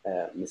mother,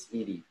 Miss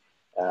Edie.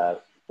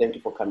 Thank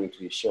you for coming to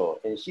the show.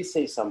 And she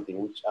says something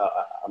which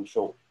I'm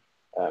sure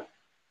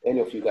any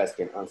of you guys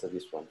can answer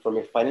this one. From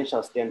a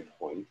financial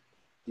standpoint,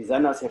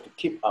 designers have to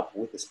keep up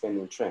with the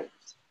spending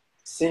trends.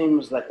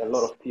 Seems like a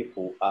lot of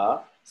people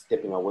are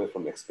stepping away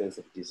from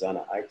expensive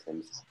designer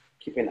items.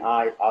 Keep an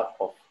eye out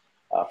for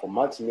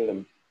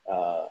multi-million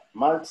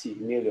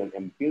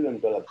and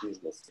billion-dollar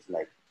businesses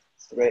like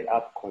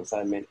ThreadUp,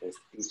 Consignment, and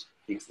Stitch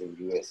Fix in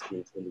the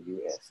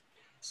US.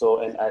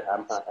 So, and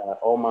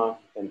Omar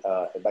and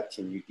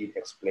Ebatim, you did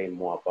explain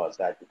more about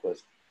that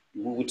because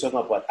we're talking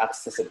about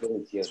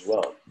accessibility as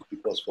well.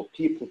 Because for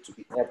people to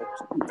be able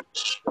to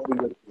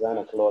wear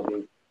designer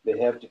clothing, they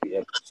have to be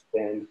able to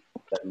spend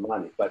that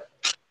money. But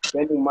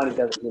spending money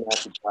doesn't mean I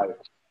have to buy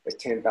a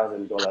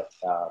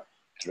 $10,000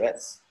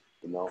 dress.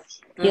 You know,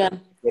 Yeah.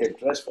 get a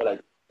dress for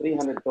like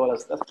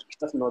 $300.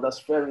 That's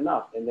fair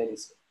enough. And then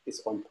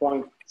it's on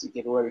point. You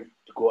get ready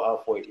to go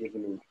out for an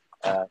evening.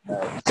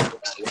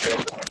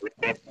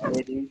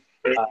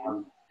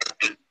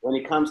 When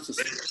it comes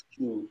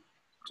to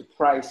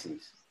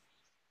prices,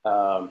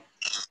 how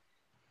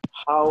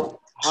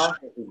has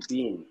it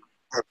been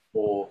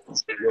for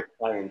your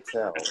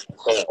clientele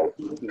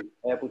to be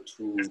able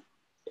to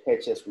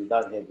purchase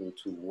without having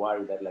to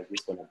worry that like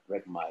it's gonna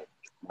break my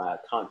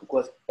account?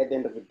 Because at the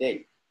end of the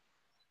day,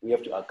 we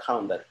have to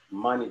account that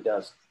money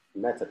does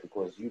matter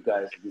because you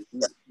guys, this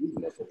is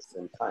business at the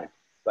same time.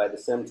 But at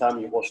the same time,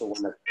 you also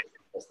want to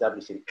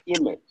establish an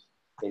image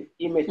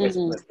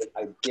expresses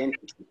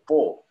identity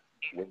for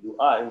where you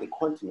are in the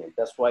continent.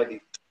 That's why the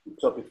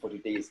topic for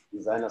today is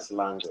designer's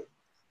language.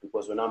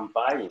 Because when I'm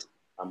buying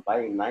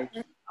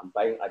Nike, I'm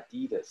buying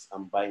Adidas,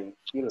 I'm buying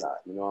Fila,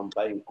 I'm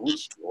buying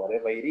Gucci,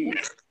 whatever it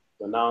is.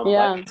 So now I'm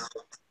buying,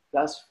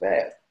 that's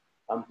fair.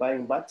 I'm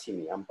buying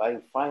Batini, I'm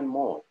buying Fine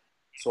Mode.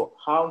 So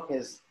how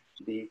has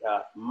the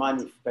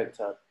money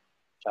factor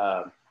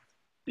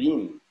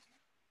been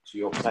to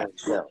your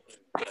clientele?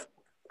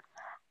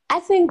 I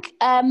think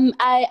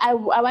I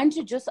want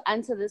to just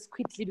answer this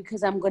quickly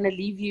because I'm going to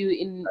leave you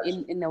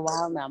in a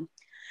while now.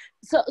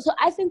 So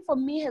I think for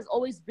me has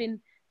always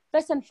been,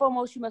 first and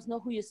foremost, you must know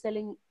who you're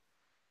selling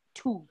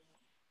to.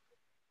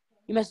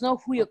 You must know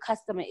who your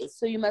customer is.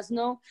 So you must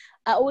know,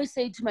 I always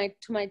say to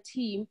my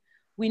team,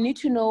 we need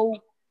to know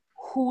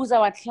who's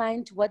our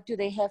client, what do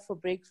they have for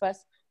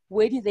breakfast,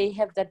 where do they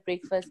have that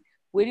breakfast,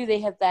 where do they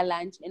have their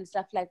lunch and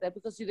stuff like that,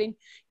 because you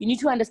need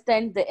to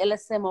understand the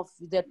LSM of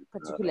the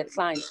particular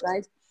client,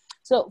 right?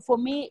 So for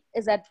me,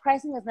 is that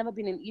pricing has never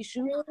been an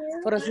issue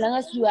for as long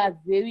as you are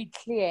very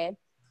clear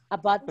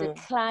about the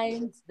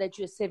clients that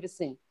you're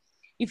servicing.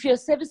 If you're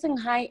servicing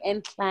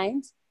high-end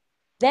clients,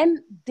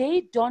 then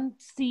they don't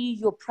see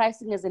your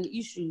pricing as an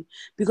issue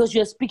because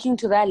you're speaking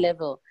to that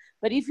level.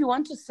 But if you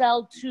want to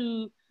sell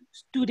to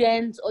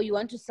students or you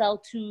want to sell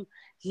to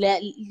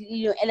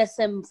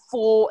LSM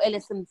 4,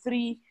 LSM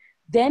 3,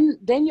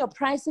 then your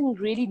pricing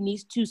really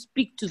needs to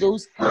speak to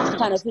those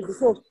kind of people.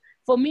 So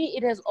for me,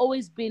 it has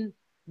always been,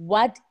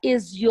 what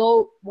is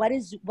your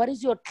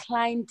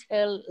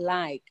clientele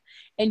like?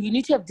 And you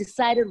need to have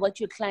decided what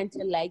your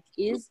clientele like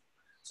is,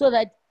 so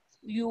that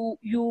you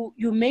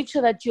make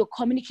sure that your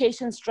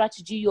communication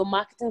strategy, your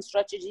marketing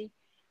strategy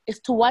is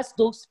towards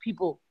those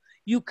people.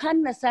 You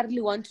can't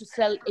necessarily want to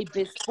sell a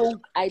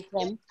bespoke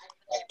item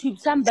to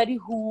somebody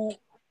who,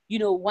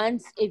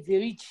 wants a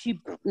very cheap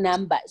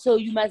number. So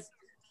you must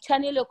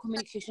channel your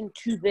communication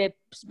to the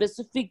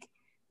specific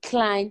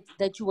client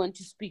that you want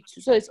to speak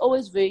to. So it's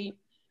always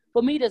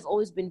for me, it has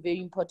always been very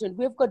important.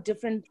 We've got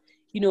different,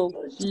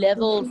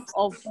 levels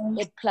of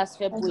a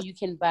PlusFab where you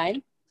can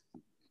buy.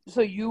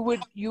 So you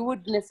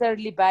would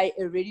necessarily buy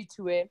a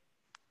ready-to-wear,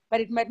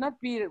 but it might not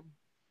be,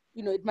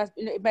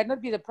 it might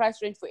not be the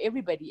price range for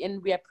everybody,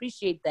 and we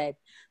appreciate that.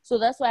 So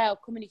that's why our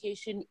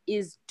communication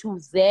is to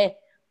their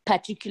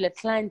particular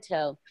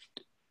clientele.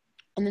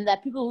 And then there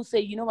are people who say,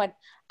 you know what,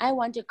 I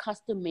want a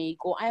custom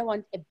make, or I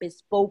want a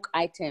bespoke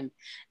item.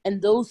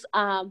 And those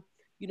are,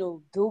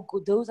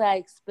 those are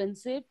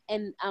expensive.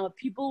 And our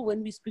people,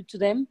 when we speak to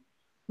them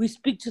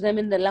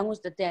in the language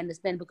that they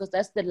understand, because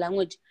that's the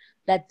language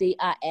that they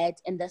are at,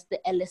 and that's the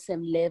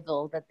LSM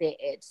level that they're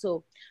at.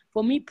 So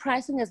for me,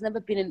 pricing has never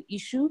been an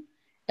issue,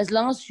 as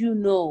long as you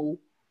know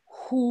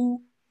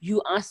who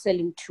you are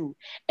selling to.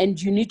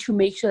 And you need to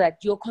make sure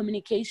that your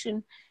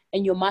communication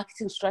and your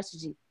marketing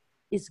strategy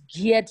is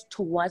geared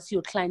towards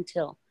your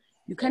clientele.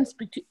 You can't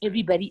speak to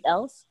everybody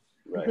else,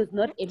 because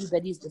not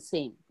everybody is the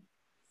same.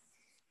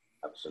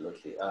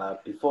 Absolutely.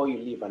 Before you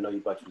leave, I know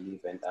you're about to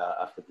leave, and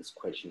after this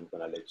question, we're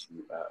going to let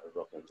you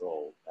rock and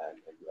roll, and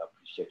we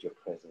appreciate your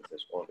presence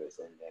as always.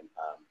 And then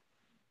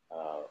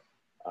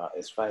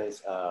as far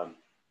as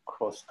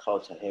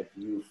cross-culture, have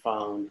you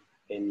found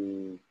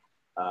any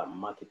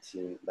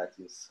marketing that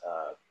is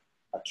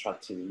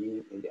attracting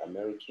you in the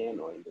American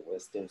or in the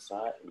Western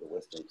side, in the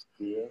Western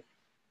sphere?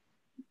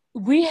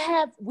 We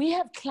have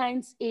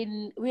clients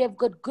we have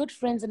got good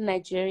friends in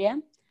Nigeria.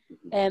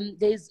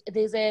 There's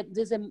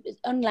an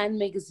online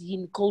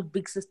magazine called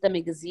Big Sister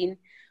Magazine.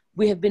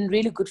 We have been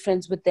really good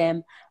friends with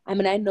them. I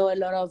mean, I know a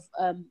lot of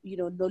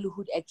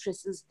Nollywood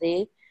actresses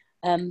there,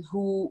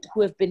 who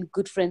have been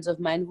good friends of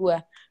mine, who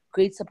are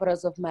great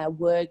supporters of my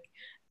work.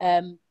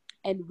 And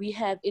we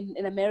have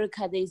in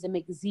America, there's a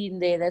magazine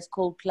there that's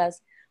called Plus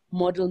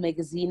Model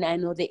Magazine. I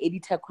know the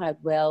editor quite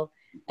well.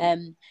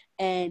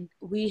 And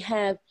we've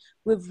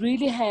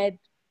really had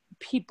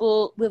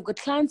people, we've got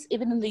clients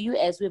even in the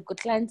US, we've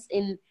got clients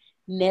in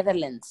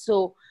Netherlands.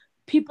 So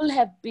people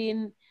have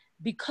been,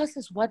 because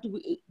it's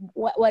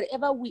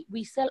whatever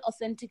we sell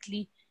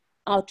authentically,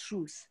 our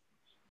truth.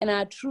 And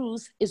our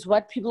truth is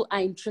what people are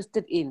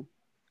interested in,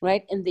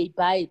 right? And they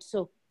buy it.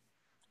 So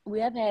we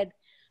have had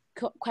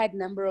quite a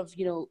number of,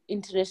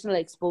 international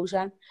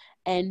exposure,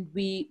 and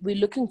we're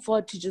looking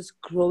forward to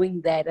just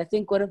growing that. I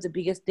think one of the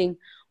biggest thing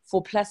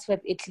for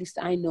PlusFab, at least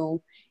I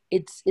know,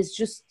 it's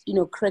just,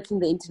 cracking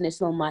the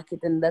international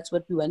market, and that's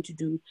what we want to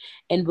do.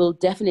 And we'll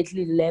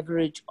definitely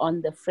leverage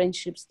on the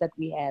friendships that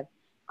we have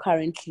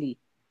currently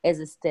as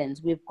it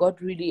stands. We've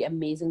got really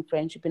amazing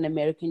friendship in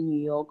America,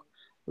 New York.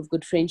 We've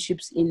got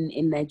friendships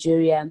in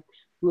Nigeria.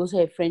 We also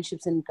have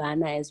friendships in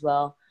Ghana as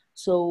well.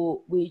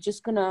 So we're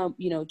just gonna,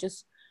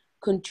 just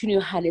continue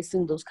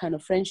harnessing those kind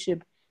of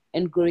friendship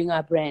and growing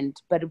our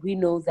brand. But we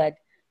know that,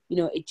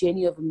 a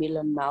journey of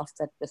 1,000,000 miles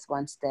starts with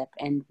one step,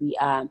 and we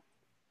are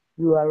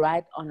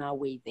right on our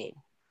way there.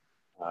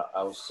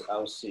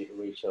 I'll see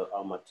Rachel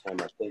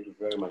Alma-Tema. Thank you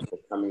very much for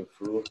coming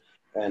through,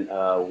 and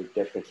we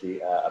definitely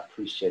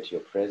appreciate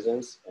your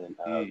presence, and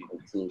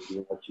continue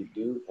doing what you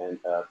do. And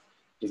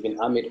even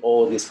amid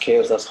all this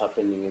chaos that's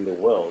happening in the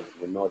world,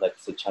 we know that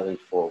it's a challenge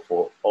for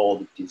all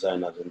the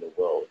designers in the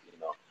world,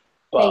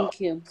 But thank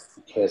you.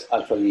 It has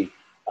actually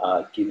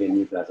given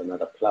you guys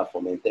another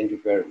platform, and thank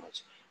you very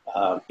much.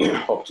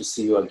 Hope to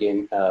see you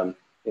again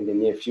in the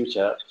near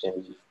future,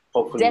 and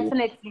hopefully.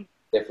 Definitely.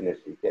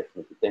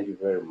 Thank you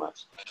very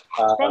much.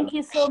 Thank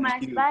you so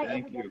much. Bye,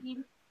 everybody.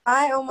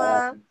 Bye,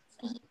 Omar.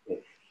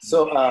 Okay. So,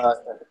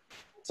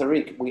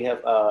 Tariq, we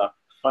have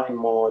Fine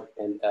Mode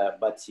and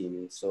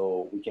Batini,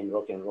 so we can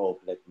rock and roll,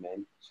 Black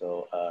Men.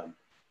 So,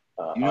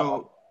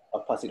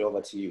 I'll pass it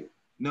over to you.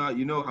 No,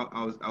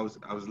 I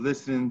was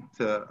listening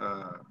to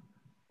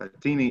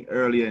Batini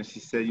earlier, and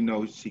she said,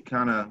 she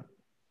kind of,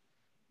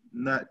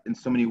 not in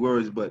so many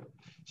words, but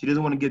she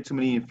doesn't want to get too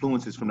many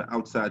influences from the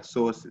outside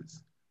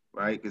sources,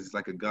 right? Because it's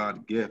like a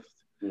God gift.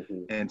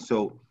 Mm-hmm. And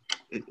so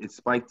it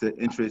spiked the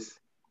interest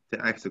to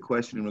ask a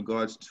question in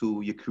regards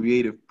to your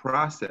creative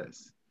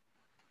process.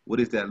 What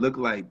does that look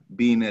like,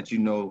 being that,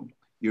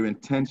 you're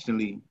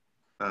intentionally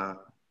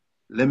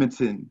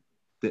limiting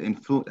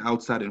the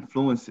outside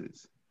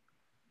influences?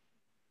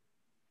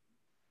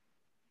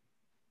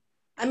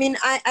 I mean,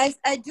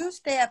 I do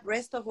stay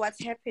abreast of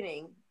what's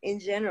happening in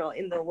general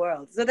in the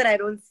world, so that I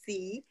don't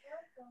see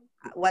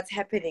what's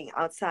happening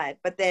outside,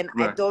 but then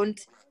right. I don't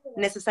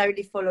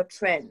necessarily follow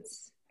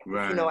trends.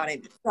 Right. If you know what I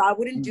mean. So I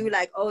wouldn't do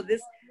like, oh,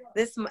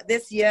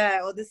 this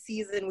year or this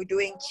season we're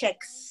doing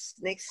checks,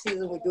 next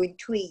season we're doing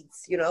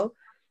tweeds.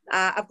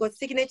 I've got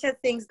signature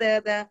things.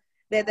 The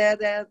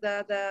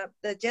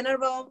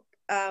general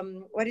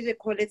what do they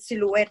call it,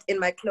 silhouette in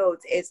my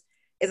clothes is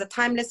a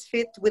timeless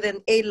fit with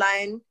an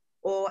A-line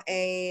or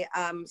a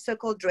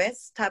circle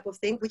dress type of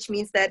thing, which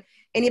means that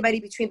anybody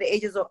between the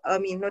ages of,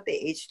 not the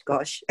age,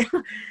 gosh,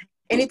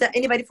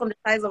 anybody from the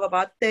size of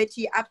about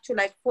 30 up to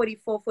like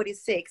 44,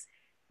 46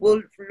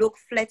 will look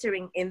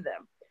flattering in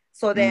them.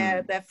 So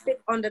they're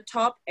thick on the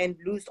top and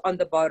loose on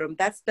the bottom.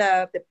 That's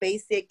the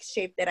basic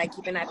shape that I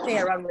keep, and I play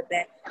around with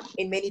that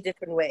in many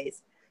different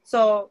ways.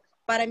 So,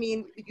 but I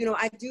mean, you know,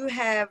 I do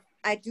have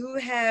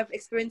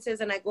experiences,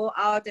 and I go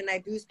out and I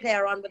do play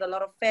around with a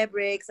lot of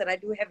fabrics, and I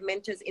do have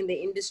mentors in the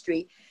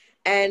industry.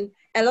 And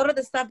a lot of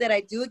the stuff that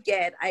I do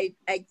get, I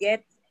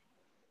get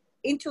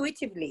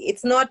intuitively.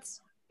 It's not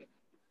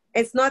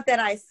that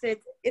I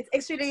sit, it's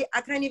actually,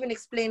 I can't even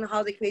explain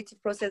how the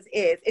creative process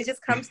is. It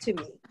just comes to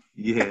me.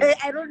 Yeah.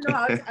 I don't know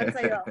how to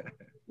answer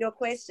your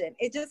question.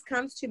 It just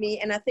comes to me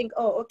and I think,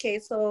 oh, okay,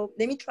 so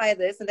let me try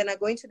this. And then I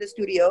go into the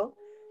studio.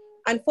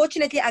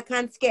 Unfortunately, I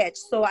can't sketch.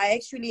 So I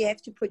actually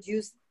have to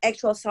produce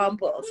actual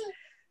samples.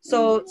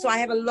 So I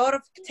have a lot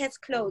of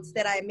test clothes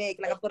that I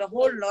make. Like I've got a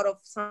whole lot of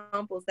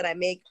samples that I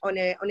make on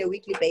a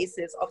weekly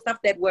basis of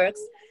stuff that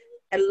works,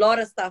 a lot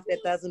of stuff that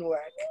doesn't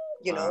work,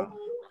 you know.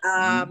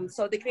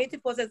 So the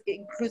creative process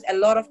includes a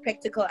lot of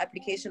practical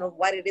application of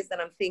what it is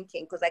that I'm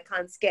thinking, because I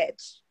can't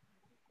sketch.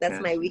 That's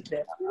my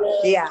weakness.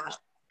 Yeah.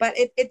 But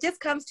it just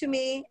comes to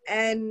me,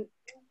 and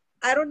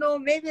I don't know,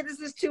 maybe this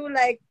is too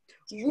like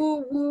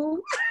woo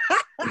woo.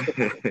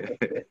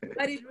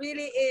 But it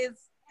really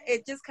is,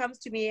 it just comes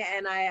to me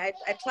and I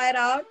try it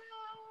out.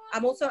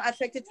 I'm also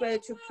attracted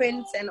to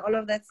prints and all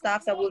of that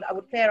stuff. So I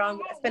would play around.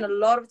 I spend a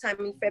lot of time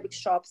in fabric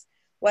shops.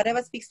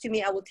 Whatever speaks to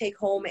me, I will take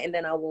home and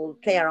then I will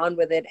play around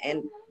with it.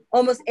 And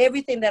almost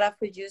everything that I've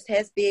produced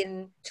has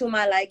been to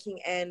my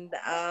liking and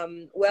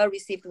well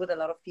received with a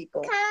lot of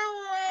people.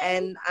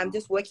 And I'm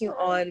just working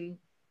on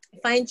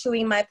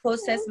fine-tuning my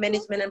process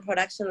management and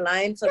production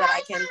line so that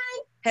I can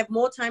have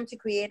more time to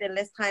create and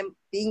less time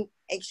being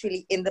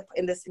actually in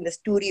the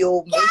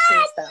studio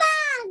making stuff.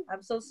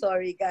 I'm so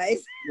sorry,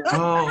 guys.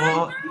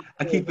 Oh,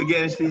 I keep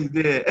forgetting she's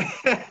there.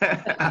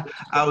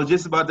 I was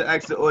just about to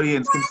ask the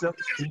audience, can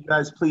you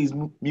guys please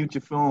mute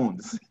your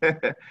phones?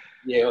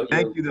 Yeah. Okay.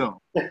 Thank you,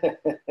 though.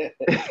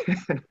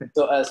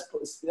 So as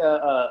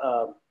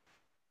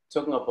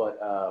talking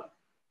about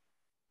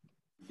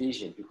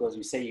vision, because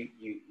you say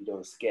you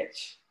don't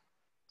sketch.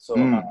 So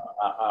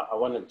I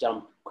want to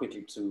jump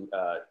quickly to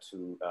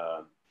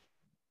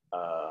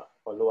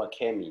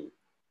Oluwakemi.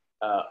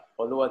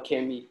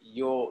 Oluwakemi,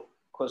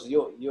 because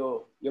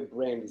your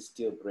brand is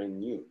still brand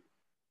new.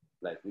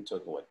 Like we're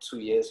talking about 2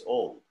 years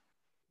old,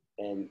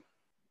 and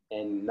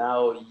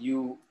now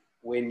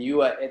when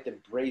you are at the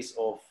brace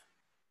of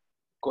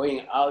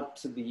going out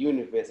to the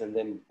universe, and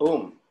then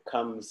boom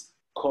comes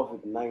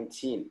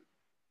COVID-19,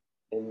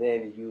 and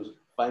then you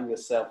find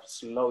yourself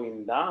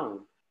slowing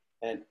down.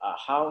 And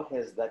how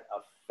has that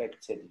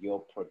affected your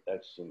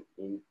production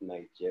in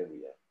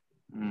Nigeria?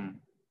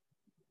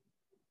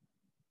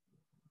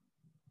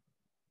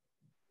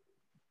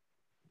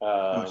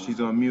 She's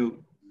on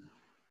mute.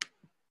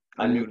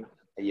 Unmute.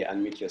 Yeah,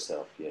 unmute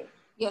yourself. Yeah.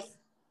 Yes.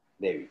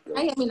 There we go.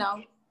 Can you hear me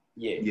now?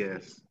 Yeah.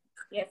 Yes.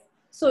 Yes.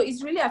 So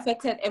it's really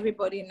affected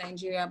everybody in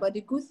Nigeria. But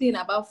the good thing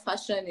about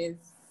fashion is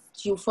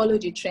you follow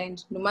the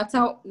trend. No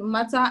matter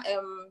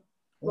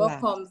what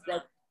comes.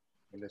 Like,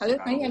 hello,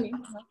 can you hear me?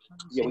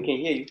 Yeah, we can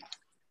hear you.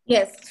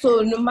 Yes.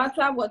 So no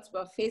matter what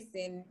we're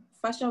facing,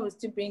 fashion will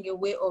still bring a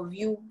way of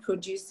you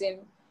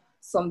producing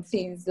some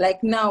things.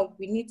 Like now,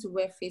 we need to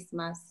wear face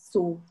masks.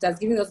 So that's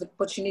giving us the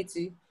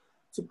opportunity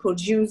to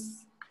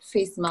produce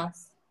face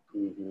masks.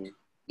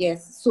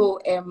 Yes. So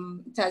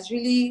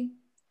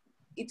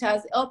it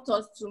has helped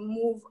us to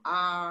move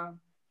our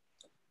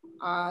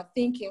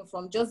thinking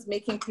from just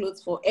making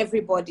clothes for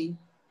everybody.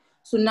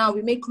 So now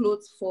we make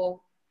clothes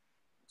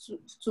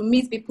to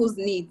meet people's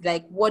needs,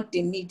 like what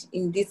they need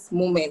in this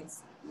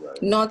moment.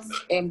 Right. Not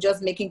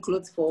just making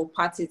clothes for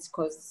parties,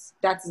 because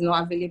that is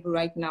not available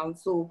right now.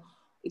 So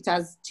it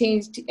has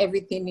changed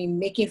everything in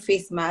making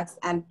face masks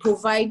and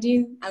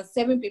providing and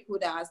serving people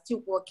that are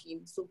still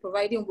working. So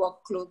providing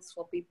work clothes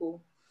for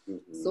people.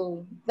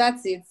 So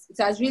that's it. It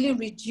has really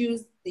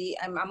reduced the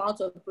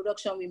amount of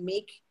production we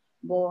make,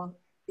 but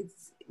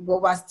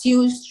we're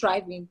still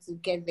striving to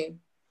get there.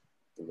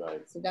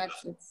 Right. So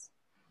that's it.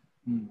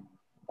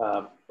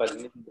 But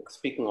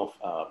speaking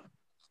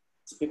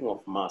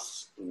of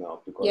masks, you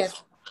know, because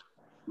yes.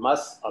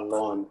 masks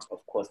alone,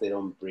 of course, they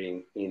don't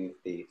bring in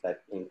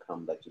that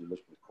income that you're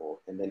looking for.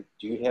 And then,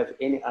 do you have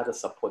any other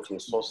supporting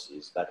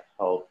sources that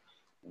help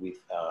with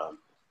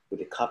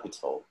the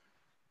capital?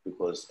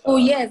 Because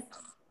yes.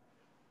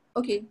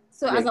 Okay,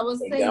 so yeah, as I was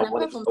saying, I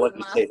wanted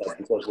to say that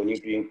because when you're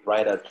doing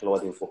bridal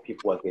clothing for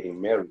people who are getting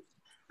married,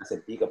 it's a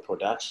bigger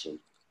production,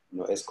 you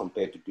know, as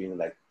compared to doing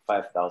like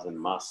 5,000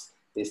 masks.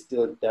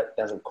 That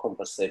doesn't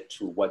compensate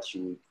to what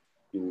you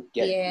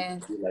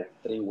get like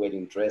 3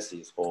 wedding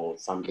dresses or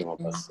something of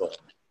that sort.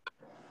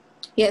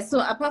 Yeah, so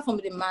apart from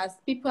the masks,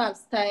 people have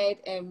started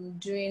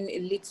doing a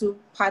little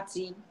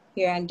party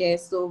here and there.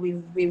 So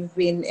we've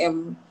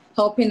been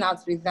helping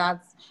out with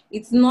that.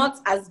 It's not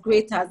as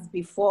great as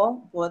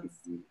before, but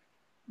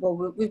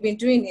we've been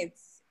doing it.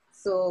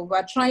 So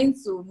we're trying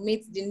to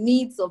meet the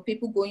needs of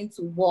people going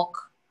to work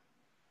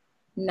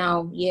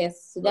now.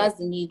 Yes, so that's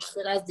the need.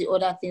 So that's the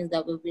other things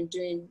that we've been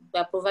doing.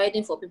 We're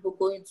providing for people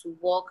going to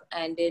work,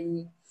 and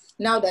then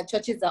now that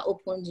churches are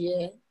opened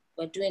here,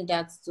 we're doing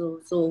that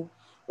too. So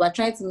we're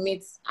trying to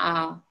meet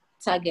our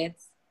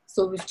targets.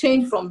 So we've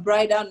changed from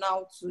bridal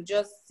now to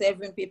just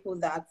serving people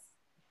that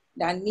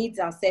needs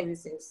our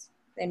services.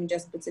 Let me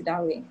just put it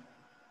that way.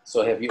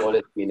 So have you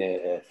always been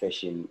a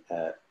fashion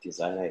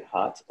designer at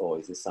heart, or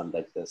is this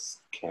something that just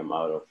came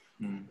out of,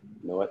 you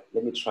know what,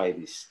 let me try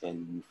this,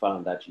 and you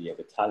found that you have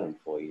a talent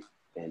for it,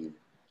 and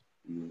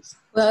you...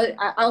 Well,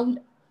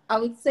 I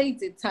would say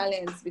it's a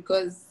talent,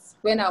 because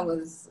when I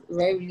was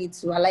very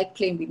little, I like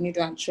playing with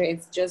needle and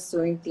threads, just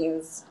sewing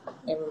things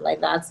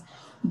like that.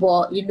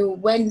 But, you know,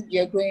 when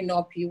you're growing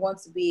up, you want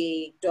to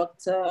be a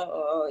doctor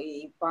or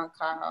a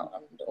banker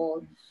and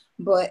all.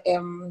 But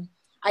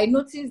I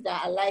noticed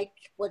that I like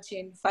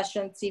watching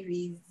fashion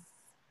TVs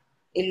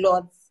a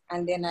lot.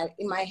 And then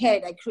in my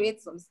head, I create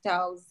some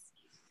styles.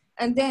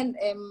 And then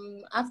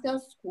after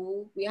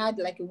school, we had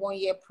like a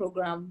 1-year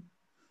program.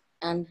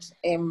 And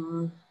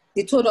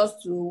they told us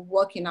to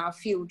work in our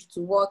field, to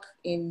work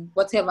in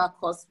whatever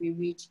course we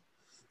reach.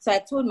 So I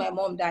told my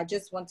mom that I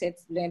just wanted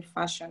to learn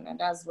fashion, and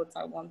that's what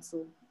I want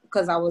to,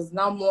 because I was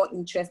now more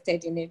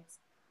interested in it.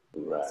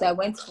 Right. So I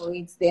went for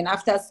it. Then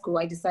after school,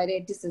 I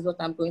decided this is what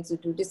I'm going to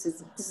do. This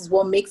is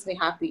what makes me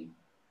happy.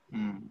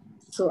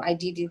 So I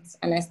did it,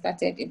 and I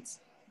started it.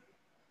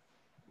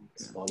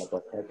 It's all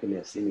about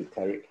happiness, isn't it,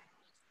 Tariq?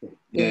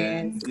 Yeah,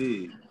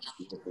 indeed.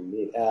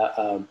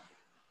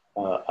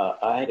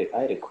 I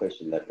had a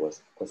question that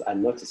was, because I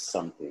noticed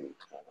something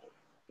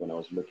when I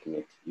was looking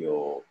at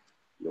your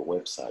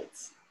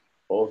websites,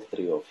 all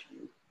three of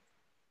you.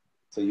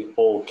 So you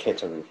all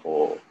catering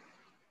for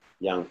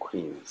young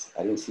queens.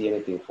 I didn't see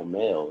anything for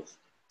males.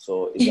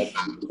 So is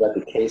that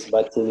the case,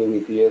 Batini,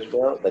 with you as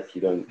well, that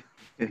you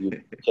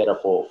cater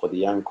for the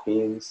young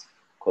queens?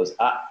 Because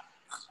I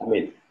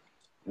mean,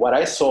 what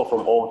I saw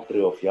from all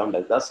three of you, I'm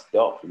like, that's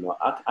dope. You know,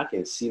 I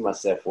can see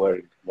myself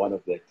wearing one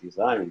of their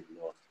designs, you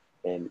know,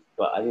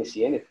 but I didn't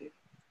see anything.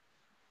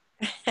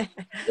 Is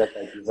that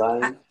like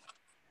design?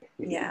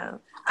 Yeah,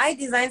 I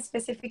design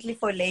specifically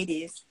for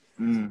ladies,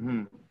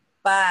 Mm-hmm.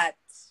 but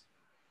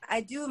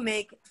I do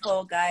make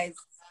for guys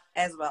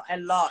as well, a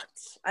lot.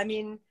 I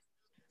mean,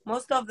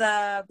 most of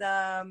the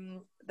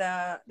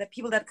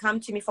people that come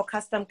to me for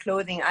custom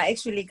clothing are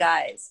actually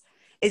guys.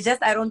 It's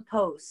just I don't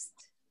post.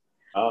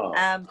 Oh.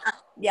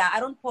 Yeah, I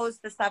don't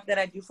post the stuff that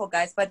I do for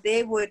guys, but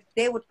they would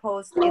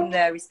post in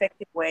their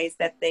respective ways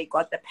that they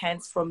got the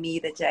pants from me,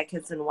 the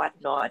jackets and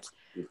whatnot.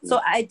 Mm-hmm.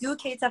 So I do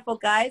cater for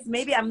guys.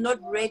 Maybe I'm not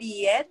ready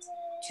yet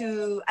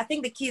to. I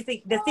think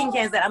the thing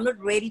here is that I'm not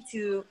ready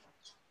to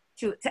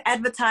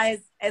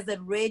advertise as a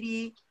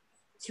ready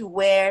to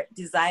wear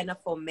designer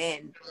for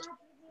men,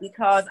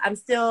 because I'm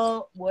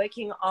still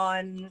working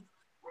on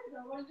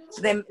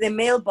the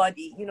male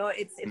body. You know,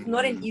 it's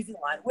not an easy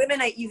one.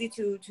 Women are easy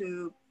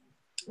to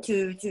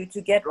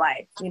get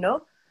right, you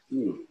know.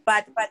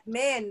 But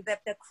men,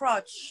 the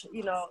crotch,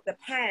 you know, the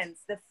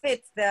pants, the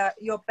fit,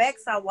 your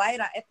backs are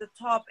wider at the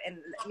top, and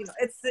you know,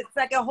 it's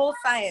like a whole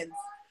science,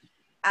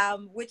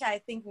 which I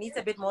think needs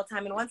a bit more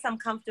time. And once I'm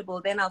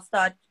comfortable, then I'll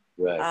start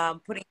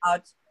putting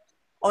out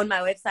on my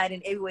website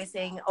and everywhere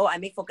saying, oh, I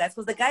make for guys,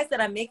 because the guys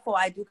that I make for,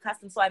 I do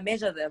custom, so I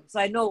measure them, so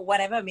I know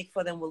whatever I make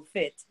for them will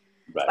fit.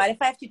 Right. But if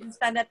I have to do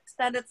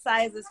standard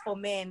sizes for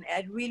men,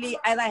 I really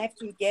either have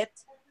to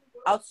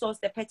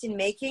outsource the pattern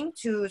making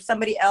to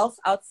somebody else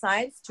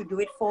outside to do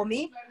it for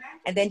me,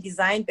 and then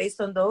design based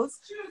on those.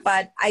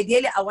 But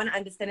ideally, I want to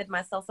understand it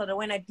myself, so that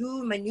when I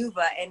do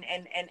maneuver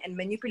and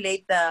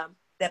manipulate the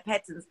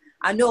patterns,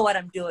 I know what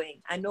I'm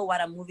doing. I know what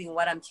I'm moving,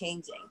 what I'm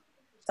changing.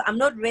 So I'm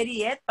not ready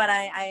yet, but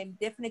I'm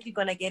definitely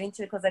going to get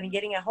into it, because I'm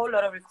getting a whole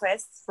lot of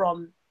requests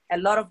from a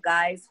lot of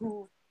guys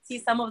who see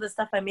some of the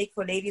stuff I make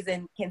for ladies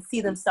and can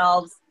see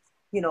themselves,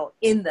 you know,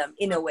 in them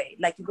in a way,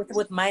 like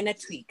with minor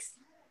tweaks.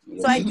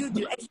 So I do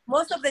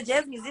most of the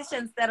jazz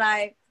musicians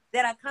that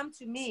come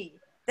to me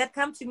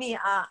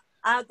are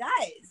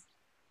guys,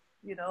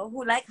 you know,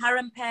 who like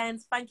harem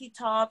pants, funky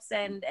tops,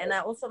 and I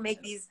also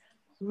make these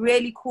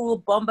really cool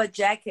bomber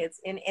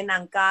jackets in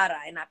Ankara,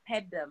 and I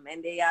pet them,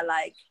 and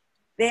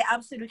they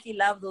absolutely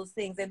love those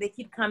things, and they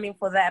keep coming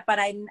for that. But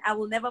I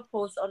will never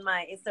post on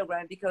my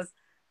Instagram because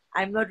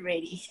I'm not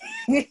ready.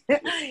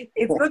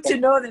 It's good to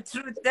know the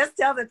truth. Just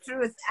tell the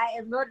truth. I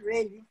am not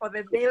ready for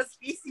the male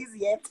species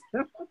yet.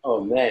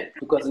 Oh man,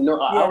 because you know,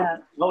 I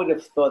would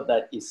have thought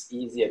that it's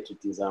easier to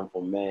design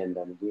for men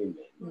than women.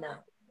 No.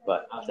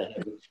 But after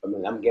having,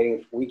 I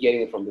mean, we're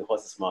getting it from the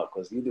horse's mouth,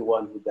 because you're the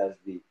one who does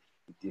the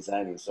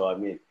designing. So I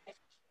mean,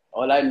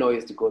 all I know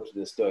is to go to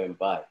the store and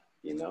buy.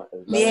 You know,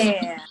 as long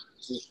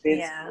as it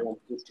fits, I'm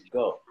good to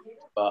go.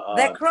 But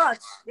the crotch,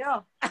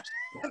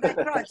 the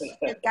crotch,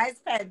 the guy's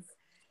pants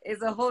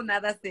is a whole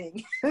nother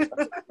thing.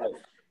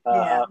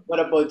 What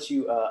about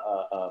you,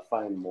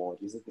 Find More?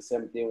 Is it the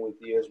same thing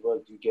with you as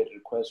well? Do you get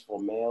requests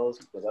for males?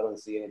 Because I don't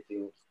see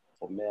anything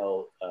for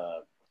male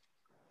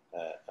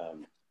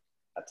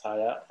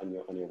attire on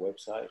your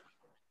website.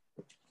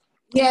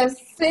 Yes,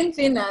 same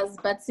thing as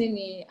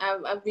Batini.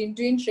 I've been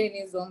doing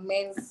trainings on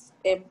men's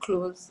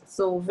clothes,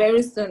 so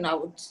very soon I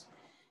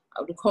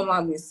I would come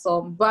out with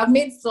some. But I've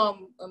made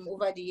some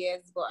over the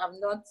years, but I've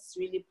not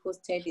really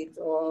posted it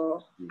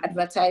or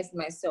advertised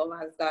myself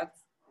as that.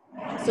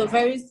 So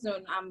very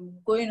soon, I'm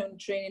going on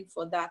training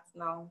for that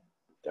now.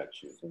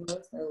 Got you. So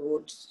I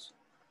would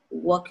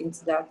walk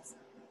into that.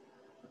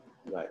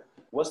 Right.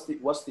 What's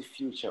the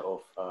future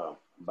of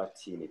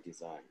Batini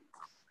Design?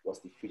 What's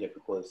the future?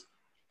 Because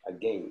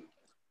again,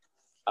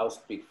 I'll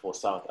speak for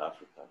South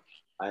Africa.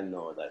 I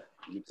know that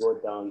you go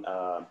down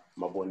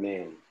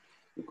Maboneng,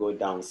 you go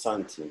down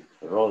Sandton,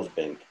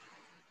 Rosebank,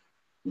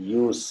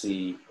 you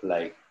see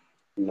like,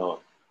 you know,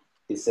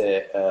 it's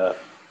a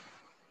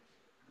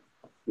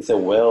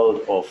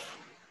world of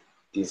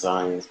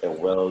designs, a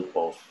world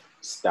of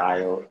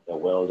style, a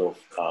world of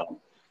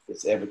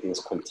everything's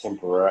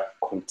contemporary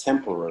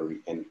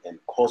and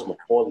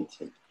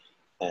cosmopolitan,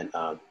 and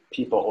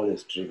people are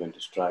always driven to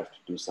strive to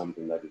do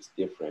something that is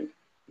different,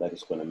 that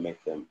is going to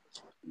make them,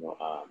 you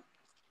know,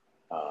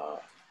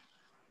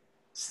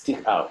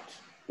 stick out,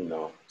 you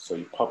know. So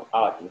you pop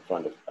out in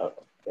front of,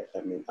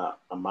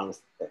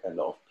 amongst a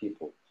lot of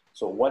people.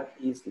 So what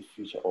is the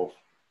future of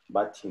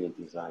Batini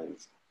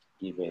Designs,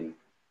 given,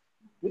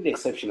 with the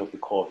exception of the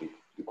COVID?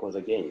 Because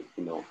again,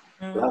 you know,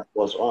 life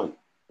goes on,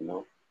 you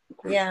know.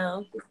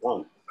 Yeah.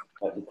 On,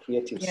 the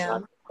creative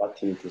side of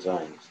Batini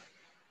Designs.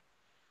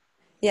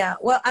 Yeah,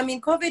 well, I mean,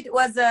 COVID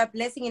was a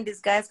blessing in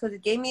disguise because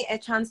it gave me a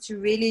chance to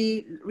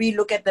really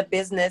relook at the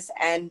business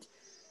and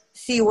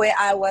see where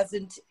I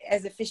wasn't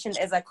as efficient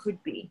as I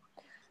could be.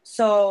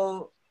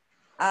 So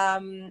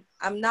I'm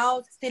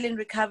now still in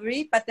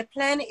recovery, but the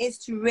plan is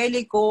to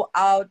really go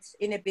out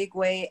in a big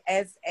way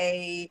as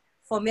a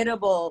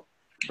formidable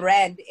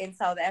brand in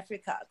South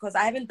Africa, because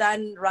I haven't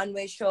done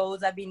runway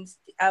shows. I've been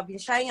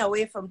shying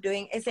away from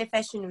doing SA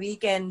Fashion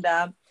Week and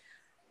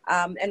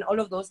all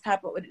of those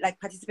type of, like,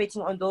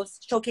 participating on those,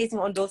 showcasing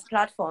on those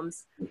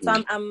platforms.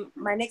 So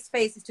my next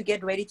phase is to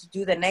get ready to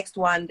do the next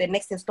one, the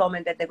next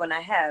installment that they're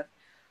gonna have.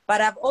 But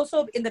I've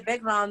also, in the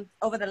background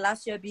over the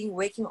last year, been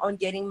working on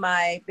getting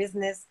my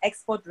business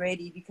export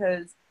ready,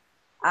 because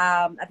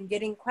I've been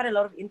getting quite a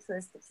lot of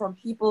interest from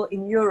people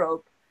in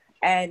Europe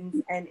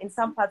and in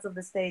some parts of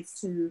the States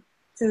to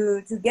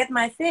get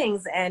my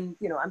things. And,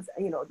 you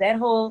know, that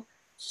whole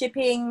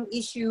shipping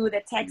issue,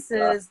 the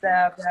taxes,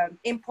 the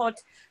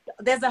import,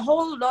 there's a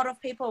whole lot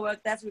of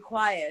paperwork that's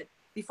required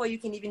before you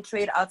can even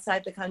trade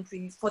outside the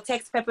country for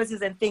tax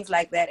purposes and things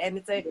like that. And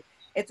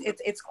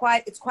it's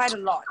quite a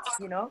lot,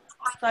 you know.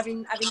 So I've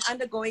been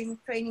undergoing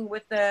training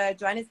with the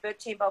Johannesburg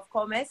Chamber of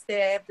Commerce.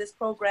 They have this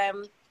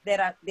program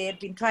that they've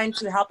been trying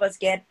to help us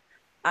get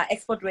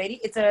export ready.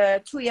 It's a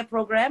 2-year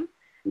program.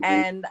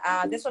 And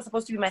this was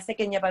supposed to be my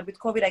 2nd year, but with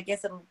COVID, I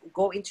guess it'll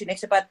go into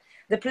next year. But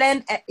the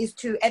plan is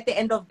to, at the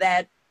end of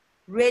that,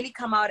 really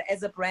come out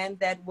as a brand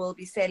that will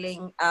be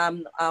selling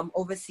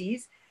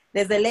overseas.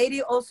 There's a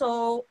lady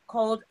also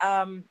called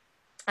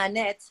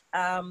Annette.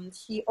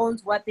 She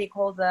owns what they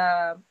call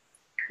the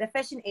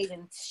fashion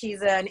agent.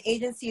 She's an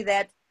agency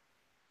that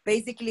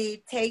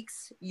basically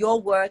takes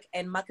your work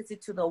and markets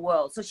it to the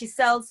world. So she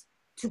sells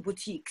to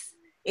boutiques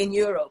in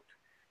Europe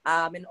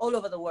and all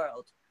over the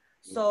world.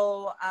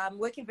 So I'm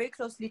working very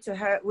closely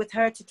with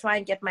her to try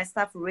and get my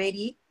stuff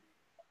ready.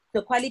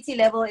 The quality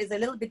level is a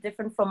little bit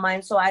different from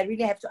mine, so I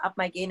really have to up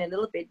my game a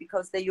little bit,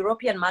 because the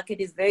European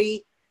market is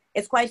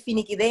it's quite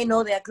finicky. They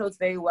know their clothes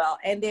very well,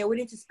 and they're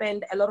willing to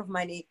spend a lot of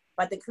money,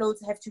 but the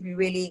clothes have to be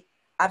really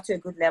up to a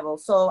good level.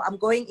 So I'm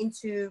going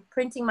into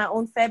printing my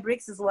own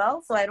fabrics as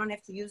well, so I don't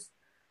have to use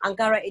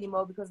Ankara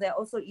anymore, because they're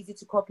also easy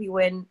to copy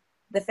when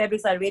the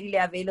fabrics are readily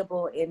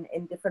available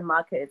in different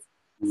markets.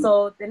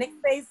 So the next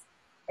phase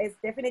is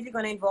definitely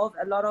going to involve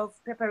a lot of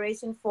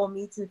preparation for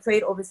me to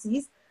trade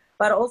overseas,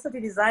 but also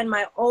to design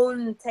my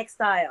own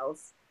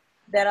textiles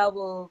that I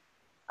will,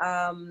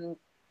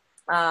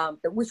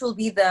 which will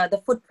be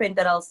the footprint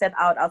that I'll set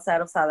out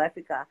outside of South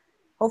Africa.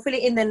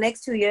 Hopefully in the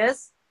next 2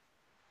 years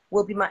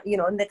will be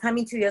in the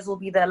coming 2 years will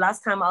be the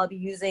last time I'll be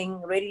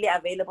using readily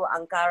available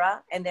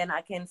Ankara, and then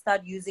I can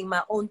start using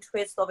my own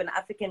twist of an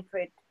African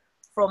print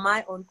from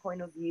my own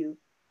point of view,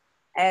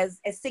 as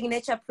a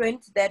signature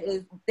print that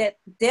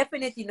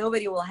definitely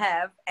nobody will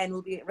have and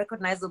will be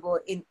recognizable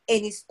in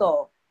any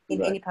store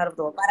in any part of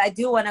the world. But I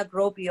do want to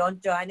grow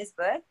beyond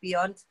Johannesburg,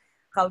 beyond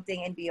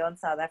Gauteng, and beyond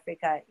South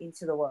Africa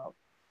into the world.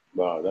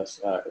 Wow,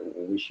 that's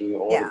wishing you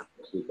all the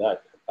best with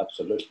that.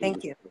 Absolutely.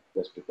 Thank you.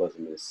 Just because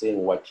I'm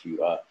seeing what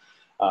you are.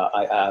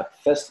 I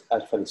first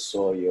actually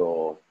saw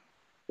your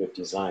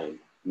design,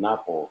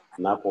 Napo,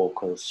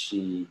 because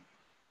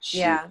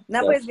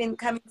Napo has been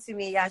coming to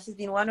me. Yeah, she's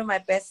been one of my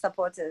best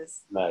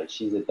supporters. Right,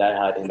 she's a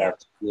diehard, and I've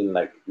seen,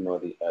 like, you know,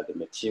 the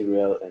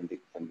material and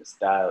the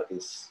style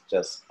is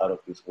just out of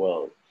this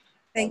world.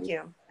 Thank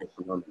you.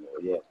 Phenomenal,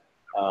 yeah.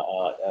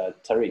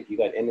 Tariq, you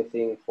got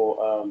anything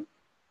for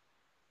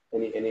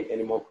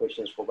any more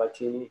questions for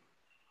Batini?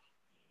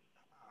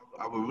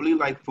 I would really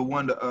like for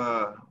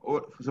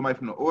for somebody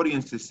from the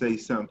audience to say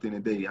something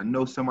today. I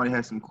know somebody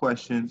has some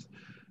questions.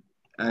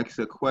 Ask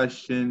a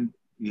question.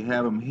 You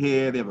have them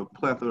here. They have a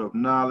plethora of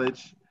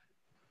knowledge.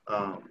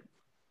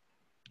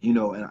 you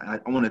know, and I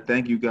want to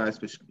thank you guys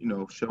for, you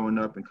know, showing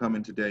up and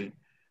coming today.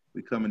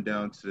 We're coming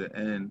down to the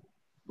end,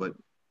 but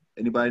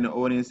anybody in the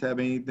audience have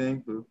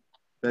anything for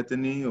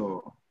Bethany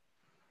or?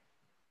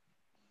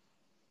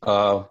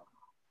 Good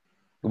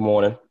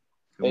morning.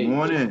 Good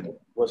morning.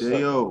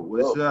 J.O.,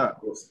 what's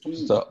up?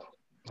 What's up?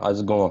 How's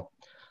it going?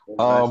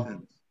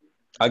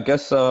 I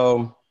guess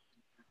a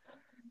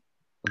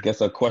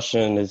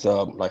question is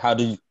like, how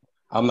do you,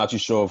 I'm not too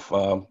sure if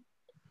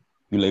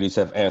you ladies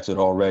have answered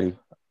already.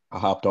 I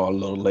hopped on a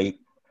little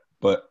late,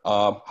 but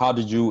how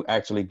did you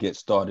actually get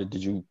started?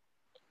 Did you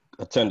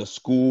attend a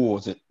school, or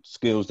is it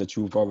skills that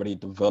you've already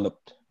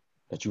developed,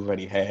 that you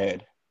already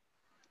had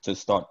to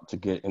start to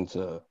get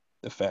into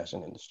the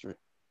fashion industry?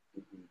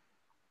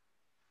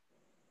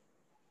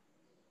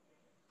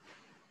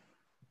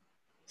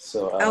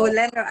 So I will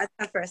let her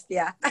answer first,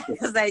 yeah,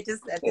 because I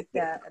just did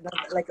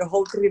like a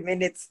whole 3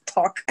 minutes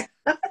talk.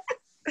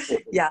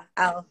 Yeah,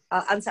 I'll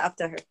answer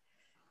after her.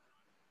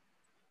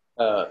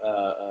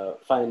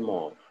 Find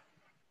more.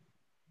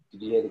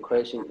 Did you hear the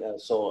question?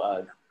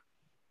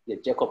 Yeah,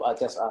 Jacob, I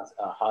just asked,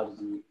 how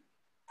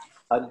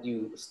did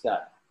you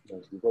start? You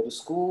know, did you go to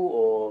school,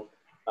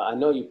 or I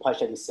know you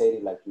partially said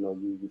it, like, you know,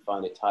 you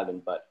found a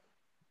talent, but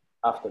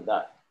after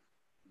that,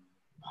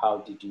 how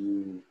did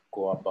you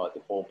go about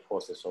the whole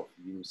process of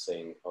you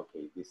saying,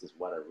 okay, this is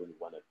what I really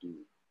want to do?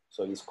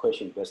 So his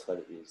question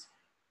basically is,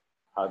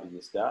 how did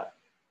you start?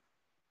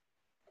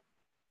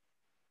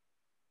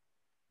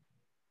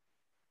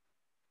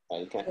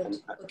 You can,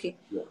 okay.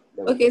 Yeah,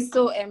 okay,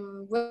 so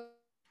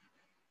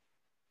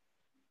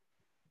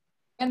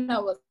when I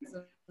was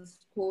in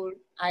school,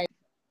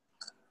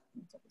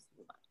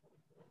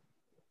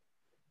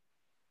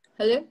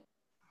 Hello?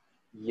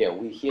 Yeah,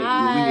 we hear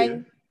Hi.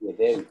 you. Yeah,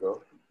 there you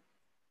go.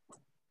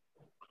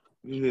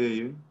 We hear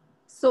you.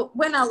 So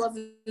when I was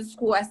in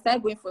school, I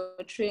started going for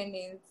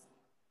trainings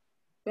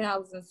when I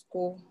was in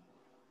school.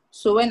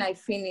 So when I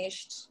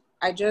finished,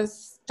 I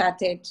just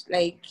started,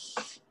 like,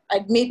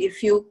 I made a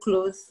few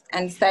clothes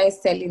and started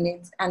selling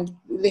it. And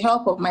with the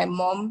help of my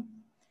mom,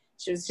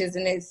 she's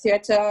in a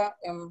theater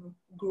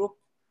group.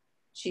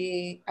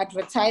 She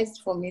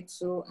advertised for me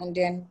too, and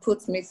then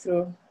put me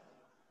through.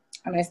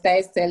 And I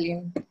started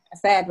selling. I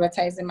started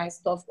advertising my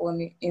stuff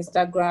on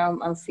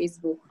Instagram and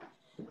Facebook.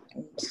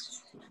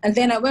 And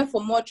then I went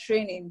for more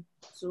training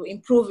to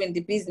improve in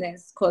the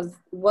business, because it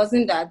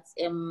wasn't that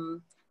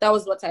that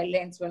was what I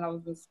learned when I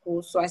was in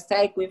school. So I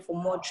started going for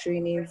more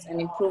trainings and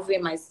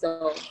improving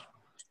myself.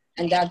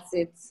 And that's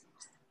it.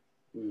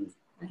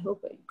 I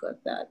hope I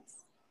got that.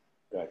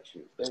 Got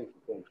you. Thank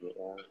you.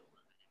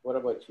 What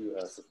about you,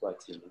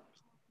 Sekwatini?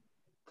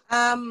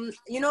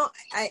 You know,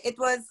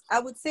 I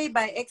would say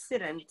by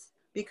accident,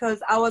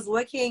 because I was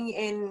working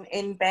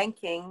in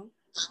banking.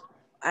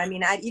 I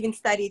mean, I'd even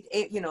studied,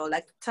 you know,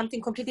 like something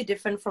completely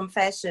different from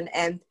fashion.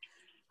 And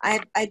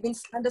I'd been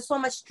under so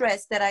much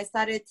stress that I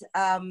started,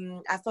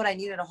 I thought I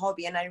needed a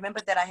hobby. And I remember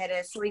that I had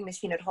a sewing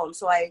machine at home.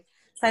 So I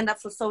signed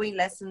up for sewing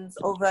lessons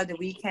over the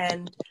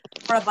weekend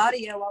for about a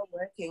year while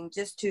working,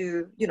 just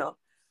to, you know,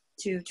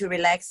 to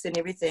relax and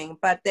everything.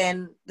 But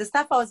then the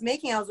stuff I was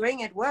making, I was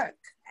wearing at work.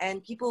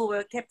 And people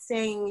kept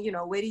saying, you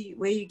know, where are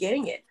you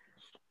getting it?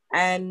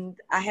 And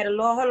I had a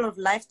whole lot of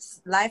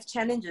life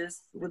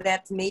challenges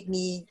that made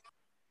me,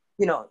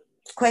 you know,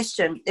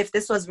 question if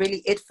this was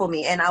really it for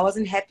me. And I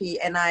wasn't happy.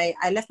 And I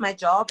left my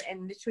job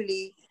and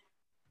literally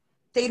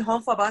stayed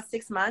home for about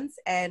 6 months.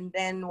 And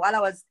then while I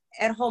was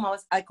at home,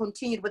 I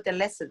continued with the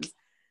lessons.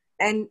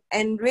 And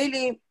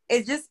really,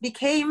 it just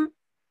became,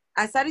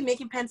 I started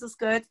making pencil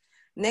skirts.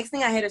 Next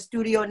thing I had a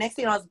studio. Next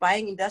thing I was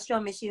buying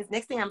industrial machines.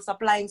 Next thing I'm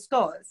supplying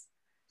stores,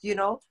 you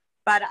know.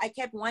 But I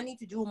kept wanting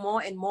to do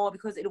more and more,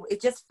 because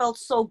it just felt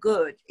so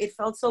good. It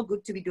felt so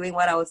good to be doing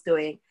what I was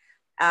doing.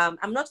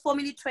 I'm not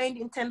formally trained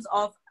in terms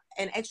of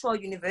an actual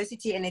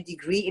university and a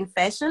degree in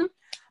fashion,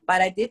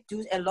 but I did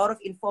do a lot of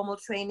informal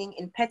training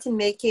in pattern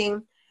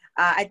making.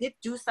 I did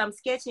do some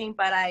sketching,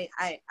 but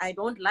I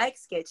don't like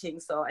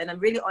sketching. So, and I'm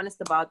really honest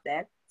about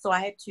that. So I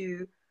had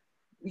to,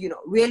 you know,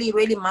 really,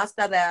 really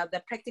master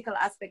the practical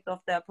aspect of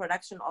the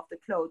production of the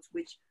clothes,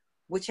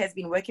 which has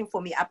been working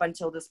for me up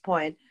until this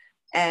point.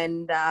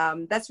 And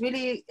that's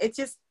really,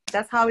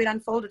 that's how it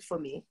unfolded for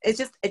me. It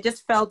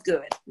just felt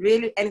good,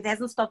 really, and it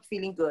hasn't stopped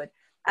feeling good,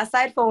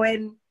 aside for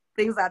when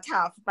things are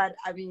tough. But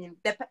I mean,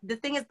 the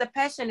thing is, the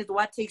passion is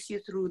what takes you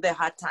through the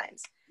hard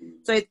times.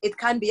 So it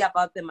can't be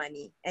about the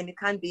money, and it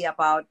can't be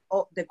about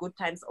the good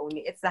times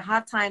only. It's the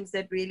hard times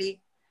that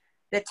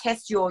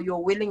test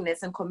your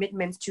willingness and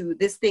commitment to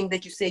this thing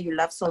that you say you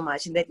love so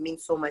much and that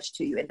means so much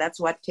to you, and that's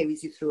what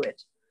carries you through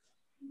it.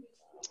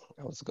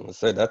 I was gonna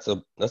say that's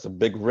a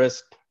big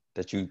risk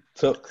that you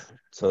took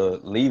to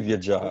leave your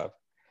job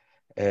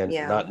and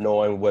not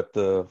knowing what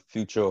the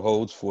future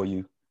holds for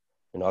you.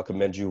 You know, I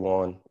commend you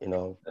on, you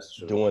know,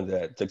 doing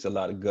that. It takes a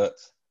lot of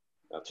guts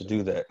to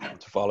do that,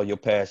 to follow your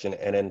passion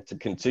and then to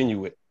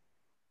continue it,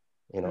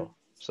 you know.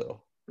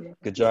 So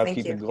good job.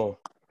 Keep it going.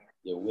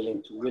 You're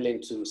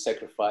willing to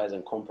sacrifice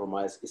and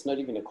compromise. It's not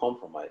even a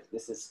compromise.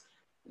 This is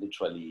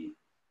literally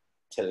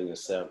telling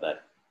yourself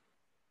that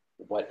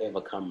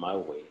whatever come my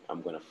way,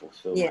 I'm gonna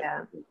fulfill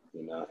Yeah. my,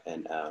 you know,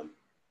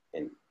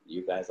 and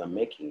you guys are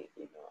making it,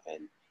 you know,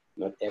 and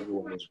not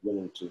everyone is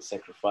willing to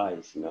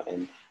sacrifice, you know,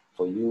 and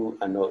for you,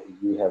 I know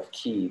you have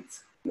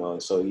kids, you know,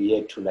 so you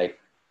had to like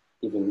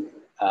even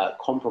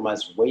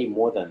compromise way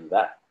more than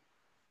that,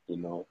 you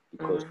know,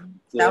 because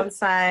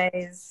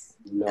downsize,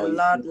 you know, a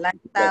lot,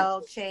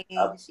 lifestyle change.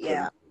 Absolutely,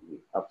 Yeah.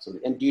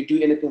 absolutely. And do you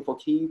do anything for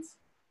kids?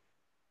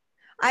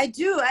 I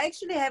do. I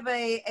actually have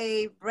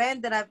a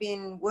brand that I've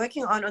been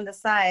working on the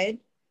side,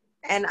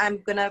 and I'm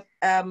gonna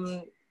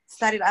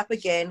start it up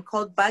again,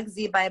 called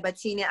Bugsy by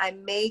Batini. I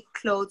make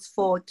clothes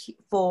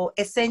for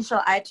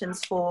essential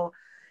items for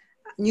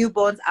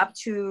newborns up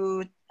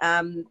to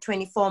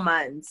 24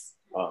 months.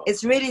 Wow.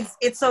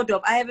 It's so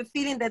dope. I have a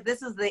feeling that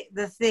this is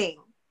the thing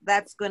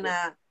that's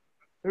gonna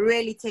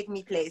really take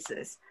me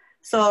places.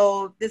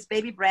 So this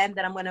baby brand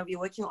that I'm gonna be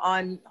working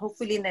on,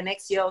 hopefully in the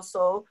next year or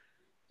so,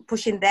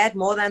 pushing that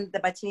more than the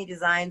Batini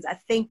designs. I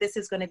think this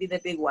is gonna be the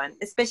big one,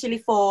 especially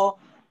for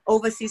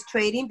overseas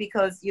trading,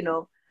 because you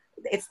know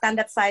it's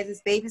standard sizes.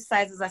 Baby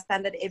sizes are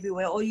standard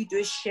everywhere. All you do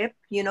is ship.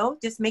 You know,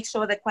 just make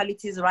sure the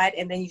quality is right,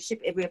 and then you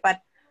ship everywhere. But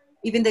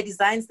even the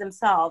designs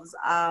themselves,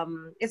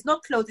 it's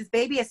not clothes, it's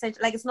baby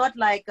essential. Like, it's not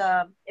like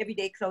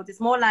everyday clothes. It's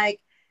more like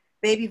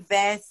baby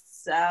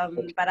vests.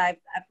 But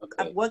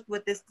I've worked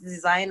with this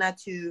designer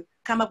to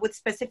come up with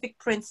specific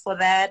prints for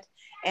that.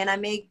 And I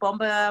make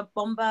bomber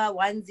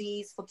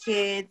onesies for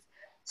kids.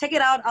 Check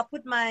it out. I'll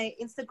put my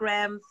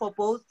Instagram for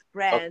both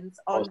brands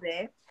on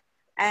there.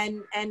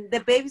 And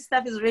the baby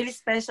stuff is really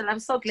special.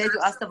 I'm so glad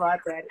you asked about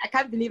that. I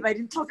can't believe I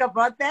didn't talk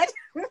about that.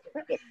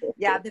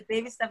 Yeah, the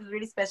baby stuff is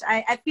really special.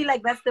 I feel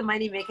like that's the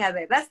money maker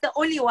there. That's the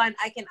only one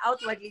I can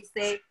outwardly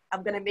say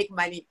I'm going to make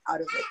money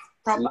out of it.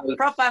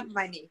 Proper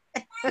money.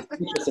 It's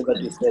interesting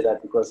that you say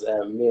that, because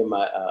me and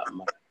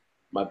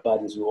my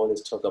buddies, we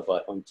always talk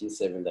about on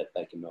G7 that,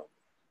 like, you know,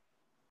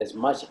 as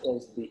much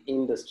as the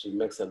industry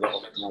makes a lot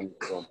of money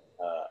from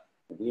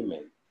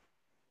women,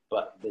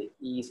 but there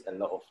is a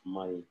lot of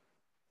money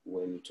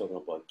when you're talking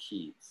about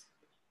kids,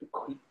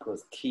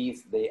 because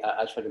kids, they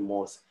are actually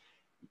most,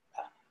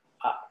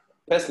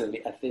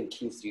 personally, I think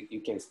kids, you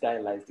can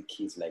stylize the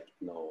kids, like,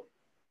 you know,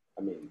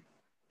 I mean,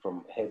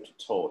 from head to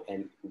toe,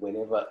 and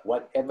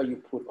whatever you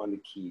put on the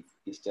kids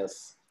is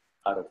just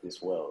out of this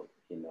world,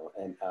 you know,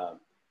 and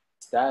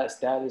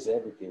style is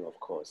everything, of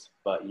course,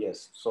 but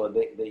yes, so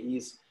there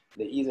is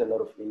a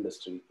lot of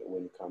industry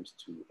when it comes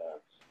to,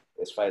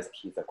 as far as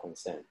kids are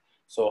concerned.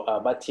 So,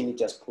 but Tini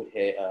just put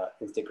her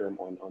Instagram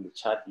on the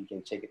chat. You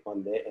can check it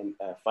on there and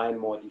find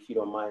more. If you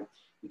don't mind,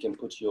 you can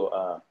put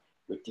your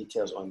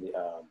details on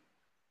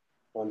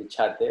the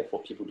chat there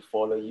for people to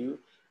follow you,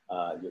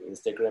 your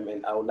Instagram.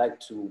 And I would like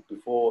to,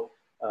 before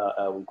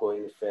we go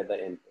any further,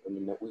 and I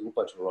mean, we're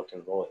about to rock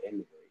and roll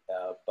anyway,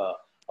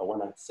 but I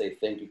want to say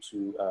thank you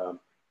to,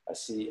 I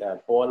see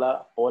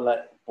Bola,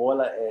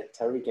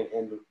 Tariq and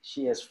Andrew.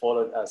 She has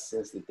followed us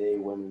since the day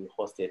when we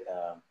hosted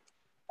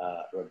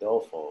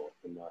Rodolfo,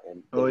 you know,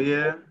 and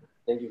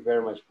thank you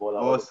very much, Bola.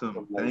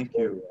 Awesome, thank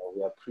you.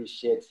 We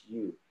appreciate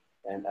you.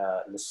 And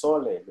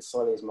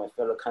Lesole is my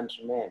fellow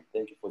countryman.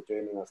 Thank you for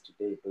joining us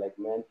today, Black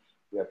man.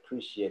 We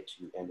appreciate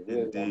you. And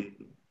William,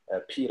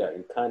 Peter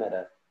in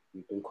Canada,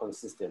 you've been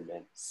consistent,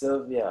 man.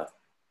 Sylvia,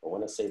 I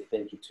want to say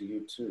thank you to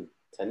you too.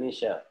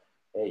 Tanisha,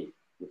 hey,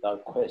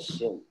 without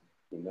question,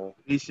 you know.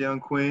 Tanisha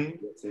and Queen.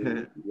 Yes,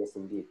 indeed. Yes,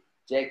 indeed.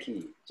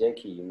 Jackie,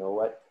 you know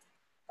what?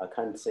 I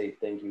can't say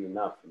thank you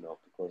enough, you know,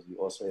 because you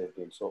also have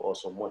been so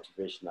also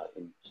motivational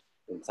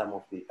in some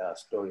of the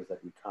stories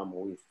that we come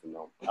with, you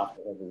know,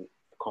 after having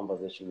a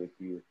conversation with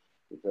you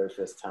the very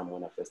first time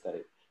when we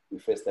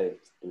first started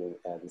doing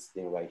this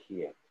thing right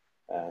here.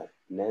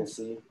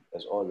 Nancy,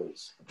 as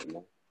always, you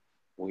know,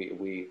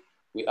 we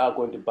are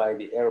going to buy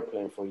the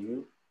airplane for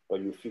you,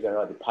 but you figure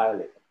out the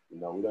pilot. You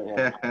know, we don't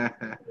have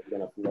you're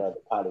gonna figure out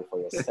the pilot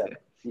for yourself.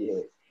 Yeah.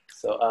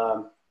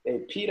 So hey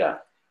Peter,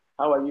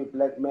 how are you,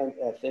 Black man?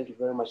 Thank you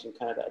very much in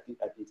Canada. I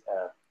did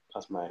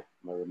pass my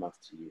remarks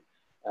to you.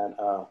 And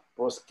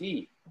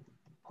Broski.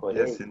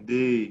 Yes,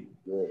 indeed.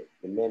 Yeah,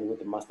 the man with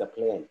the master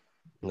plan.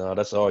 No,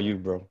 that's all you,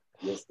 bro.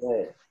 Yes,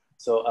 sir.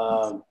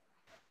 So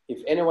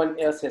if anyone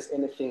else has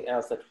anything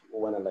else that you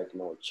want to, like, you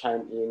know,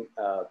 chime in,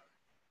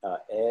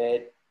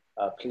 add,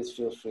 please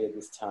feel free at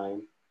this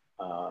time.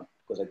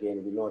 Because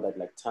again, we know that,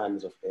 like, time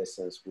is of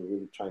essence. We're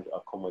really trying to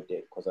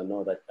accommodate, because I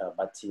know that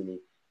Batini,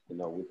 you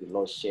know, with the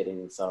load shedding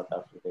in South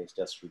Africa, it's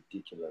just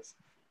ridiculous.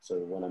 So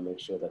we want to make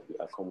sure that we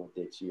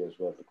accommodate you as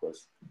well,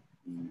 because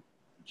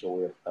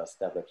joy of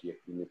stuff that you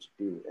need to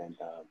do. And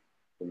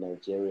in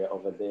Nigeria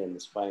over there in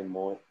this fine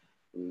mode,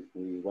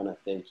 we want to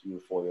thank you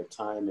for your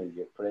time and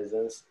your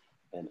presence.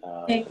 And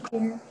thank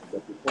you.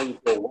 But before you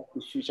go, what's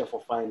the future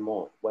for Fine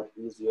Mode? What's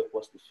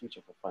the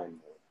future for Fine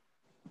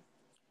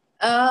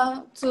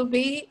Mode? To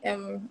be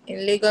in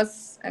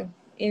Lagos,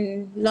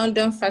 in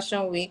London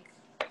Fashion Week.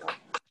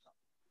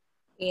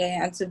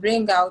 Yeah, and to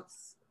bring out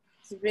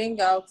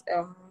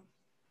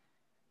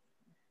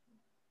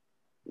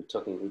we're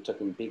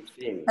talking big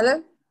things.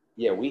 Hello?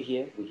 Yeah, we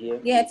here.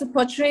 Yeah, to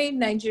portray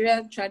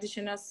Nigerian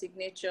traditional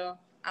signature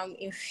and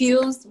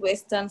infused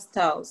Western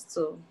styles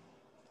too.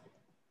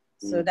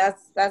 So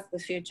that's the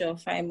future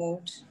of Fine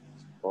Mold.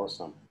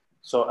 Awesome.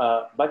 So,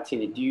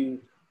 Baktini, do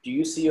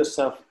you see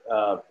yourself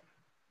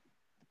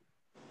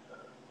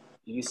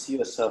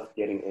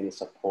getting any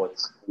support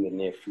in the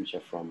near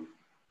future from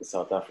the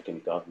South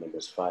African government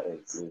as far as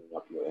building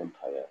up your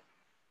empire,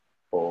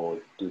 or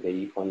do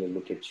they only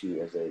look at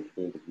you as an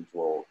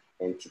individual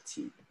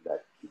entity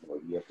that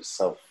you have to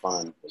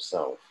self-fund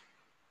yourself?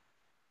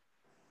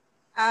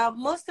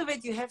 Most of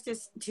it you have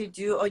to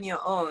do on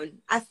your own.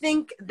 I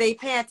think they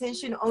pay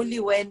attention only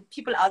when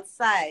people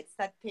outside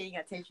start paying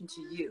attention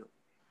to you.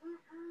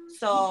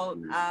 So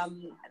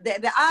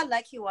there are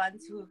lucky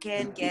ones who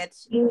can get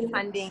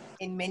funding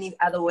in many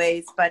other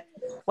ways. But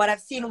what I've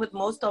seen with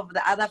most of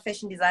the other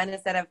fashion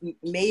designers that have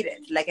made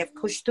it, like have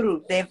pushed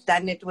through, they've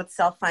done it with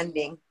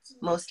self-funding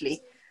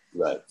mostly.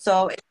 Right.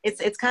 So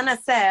it's kind of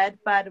sad,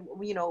 but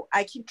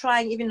I keep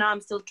trying. Even now, I'm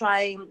still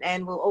trying,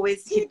 and we'll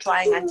always keep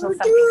trying until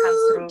something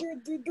comes through.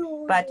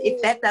 But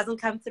if that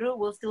doesn't come through,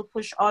 we'll still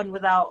push on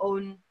with our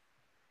own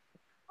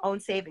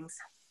savings.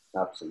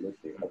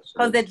 Absolutely.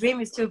 Because the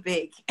dream is too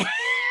big.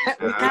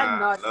 We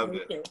cannot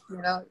make it.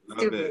 It's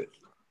too big.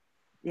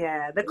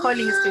 Yeah, the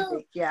calling is too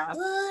big. Yeah.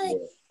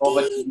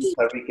 Over to you,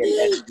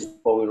 Tariq,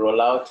 before we roll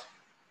out.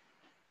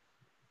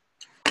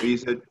 You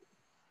said.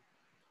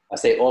 I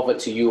say over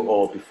to you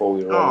all before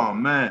we roll out. Oh,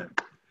 man.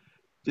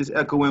 Just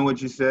echoing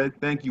what you said.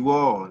 Thank you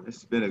all.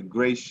 It's been a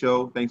great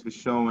show. Thanks for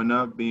showing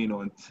up, being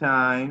on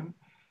time,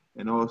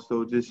 and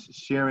also just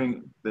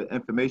sharing the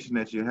information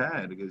that you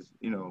had because,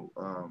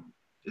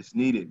 it's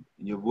needed.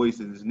 And your voice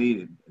is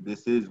needed.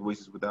 This is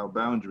Voices Without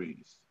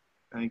Boundaries.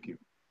 Thank you.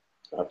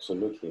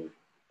 Absolutely.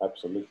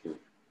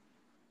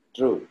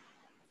 Drew.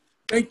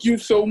 Thank you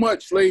so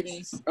much,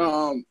 ladies.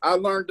 I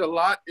learned a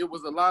lot. It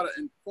was a lot of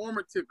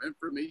informative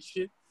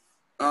information.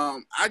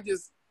 I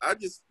just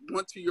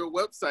went to your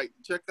website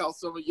to check out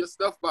some of your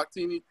stuff,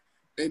 Baktini,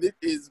 and it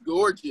is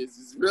gorgeous.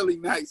 It's really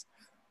nice.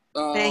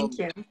 Thank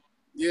you.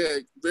 Yeah,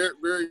 very,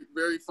 very,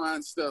 very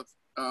fine stuff.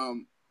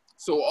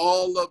 So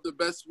all of the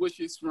best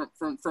wishes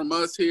from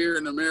us here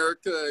in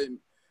America,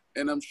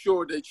 and I'm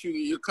sure that you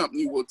and your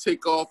company will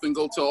take off and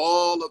go to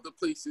all of the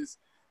places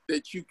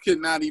that you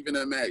could not even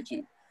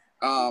imagine.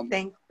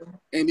 Thank you.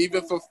 And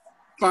even for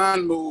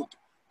Fine Mold,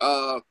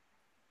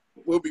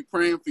 we'll be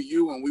praying for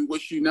you, and we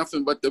wish you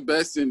nothing but the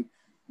best, and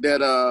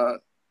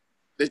that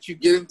you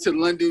get into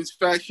London's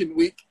Fashion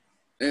Week,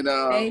 and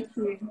Thank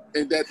you.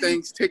 And that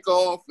things take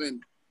off,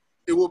 and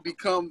it will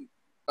become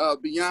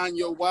beyond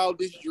your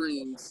wildest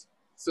dreams.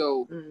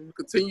 So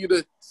continue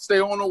to stay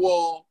on the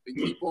wall and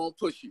keep on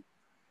pushing.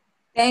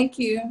 Thank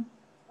you.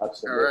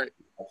 Absolutely. All right.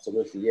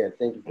 Absolutely. Yeah.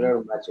 Thank you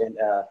very much. And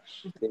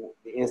the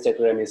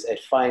Instagram is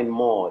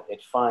 @FineMod,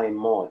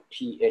 @FineMod,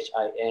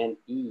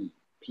 PHINE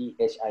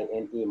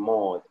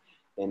Mod.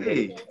 And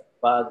then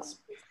Bugs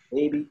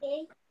Baby.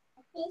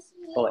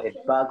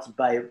 Bugs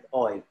by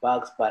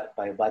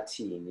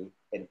Baktini.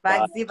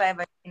 Bugsy by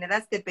Baktini.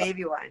 That's the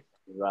baby one.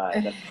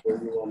 Right. That's the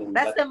baby one.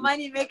 That's the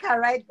money maker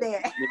right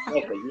there. Money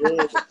maker,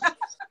 yeah.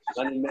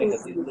 Money maker,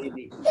 this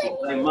lady.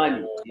 My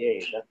money.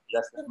 Yeah,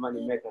 that's the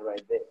money maker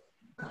right there.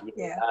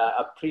 Yeah. I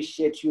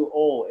appreciate you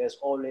all. As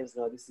always,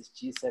 this is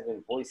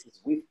G7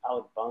 Voices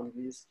Without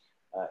Boundaries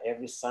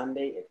every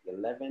Sunday at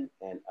 11,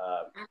 and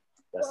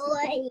that's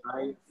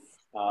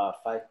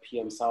 5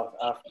 p.m. South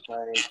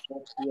Africa and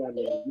 4 p.m.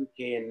 in the UK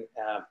and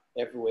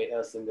everywhere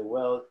else in the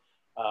world.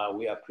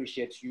 We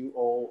appreciate you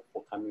all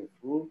for coming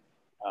through.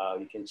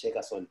 You can check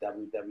us on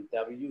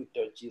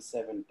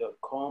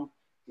www.g7.com.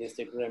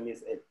 Instagram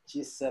is at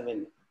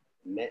G7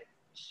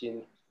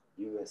 Nation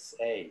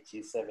USA,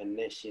 G7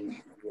 Nation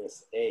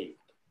USA.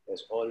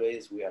 As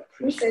always, we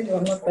appreciate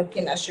you. Not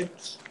talking, I should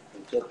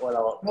check all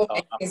our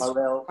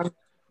apparel,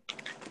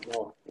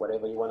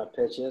 whatever you want to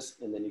purchase,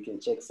 and then you can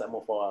check some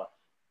of our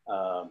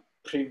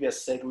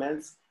previous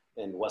segments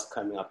and what's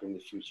coming up in the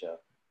future.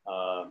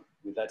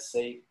 With that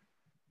said,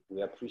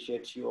 we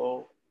appreciate you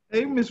all.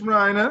 Hey, Miss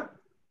Reiner.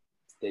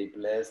 Stay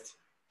blessed.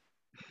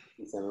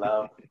 Peace and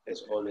love.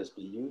 As always,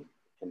 be you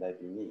and I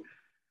be me.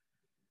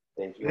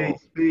 Thank you all.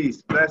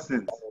 Peace,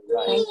 blessings.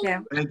 Thank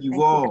you. Thank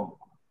you all.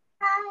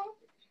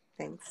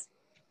 Thanks.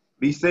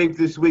 Be safe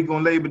this week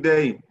on Labor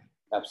Day.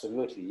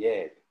 Absolutely,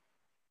 yeah.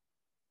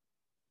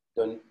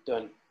 Don't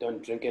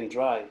drink and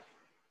drive,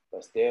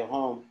 but stay at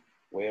home.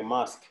 Wear a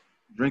mask.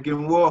 Drink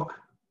and walk.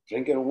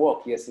 Drink and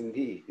walk, yes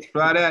indeed.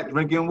 Try that.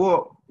 Drink and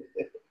walk.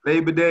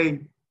 Labor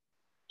Day.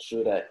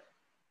 True that.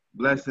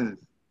 Blessings.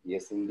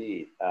 Yes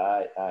indeed.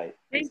 Aye.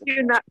 Thank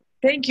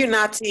you,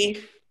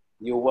 Nati.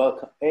 You're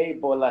welcome. Hey,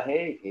 Bola.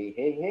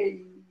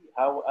 Hey.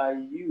 How are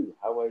you?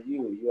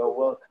 You are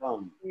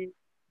welcome.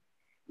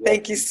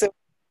 Thank you so much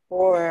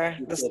for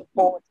the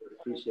support.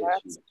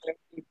 Appreciate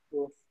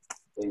you.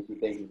 Thank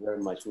you very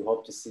much. We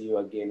hope to see you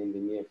again in the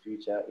near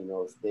future.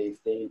 Stay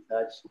in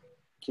touch.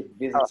 Keep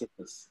visiting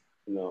us.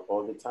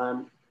 All the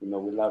time. We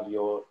love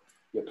your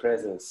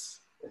presence.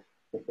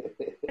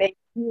 Thank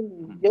you.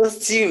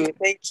 Yours too.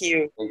 Thank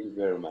you. Thank you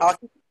very much.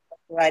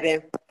 Right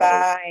then.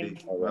 Bye.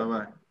 Bye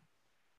bye.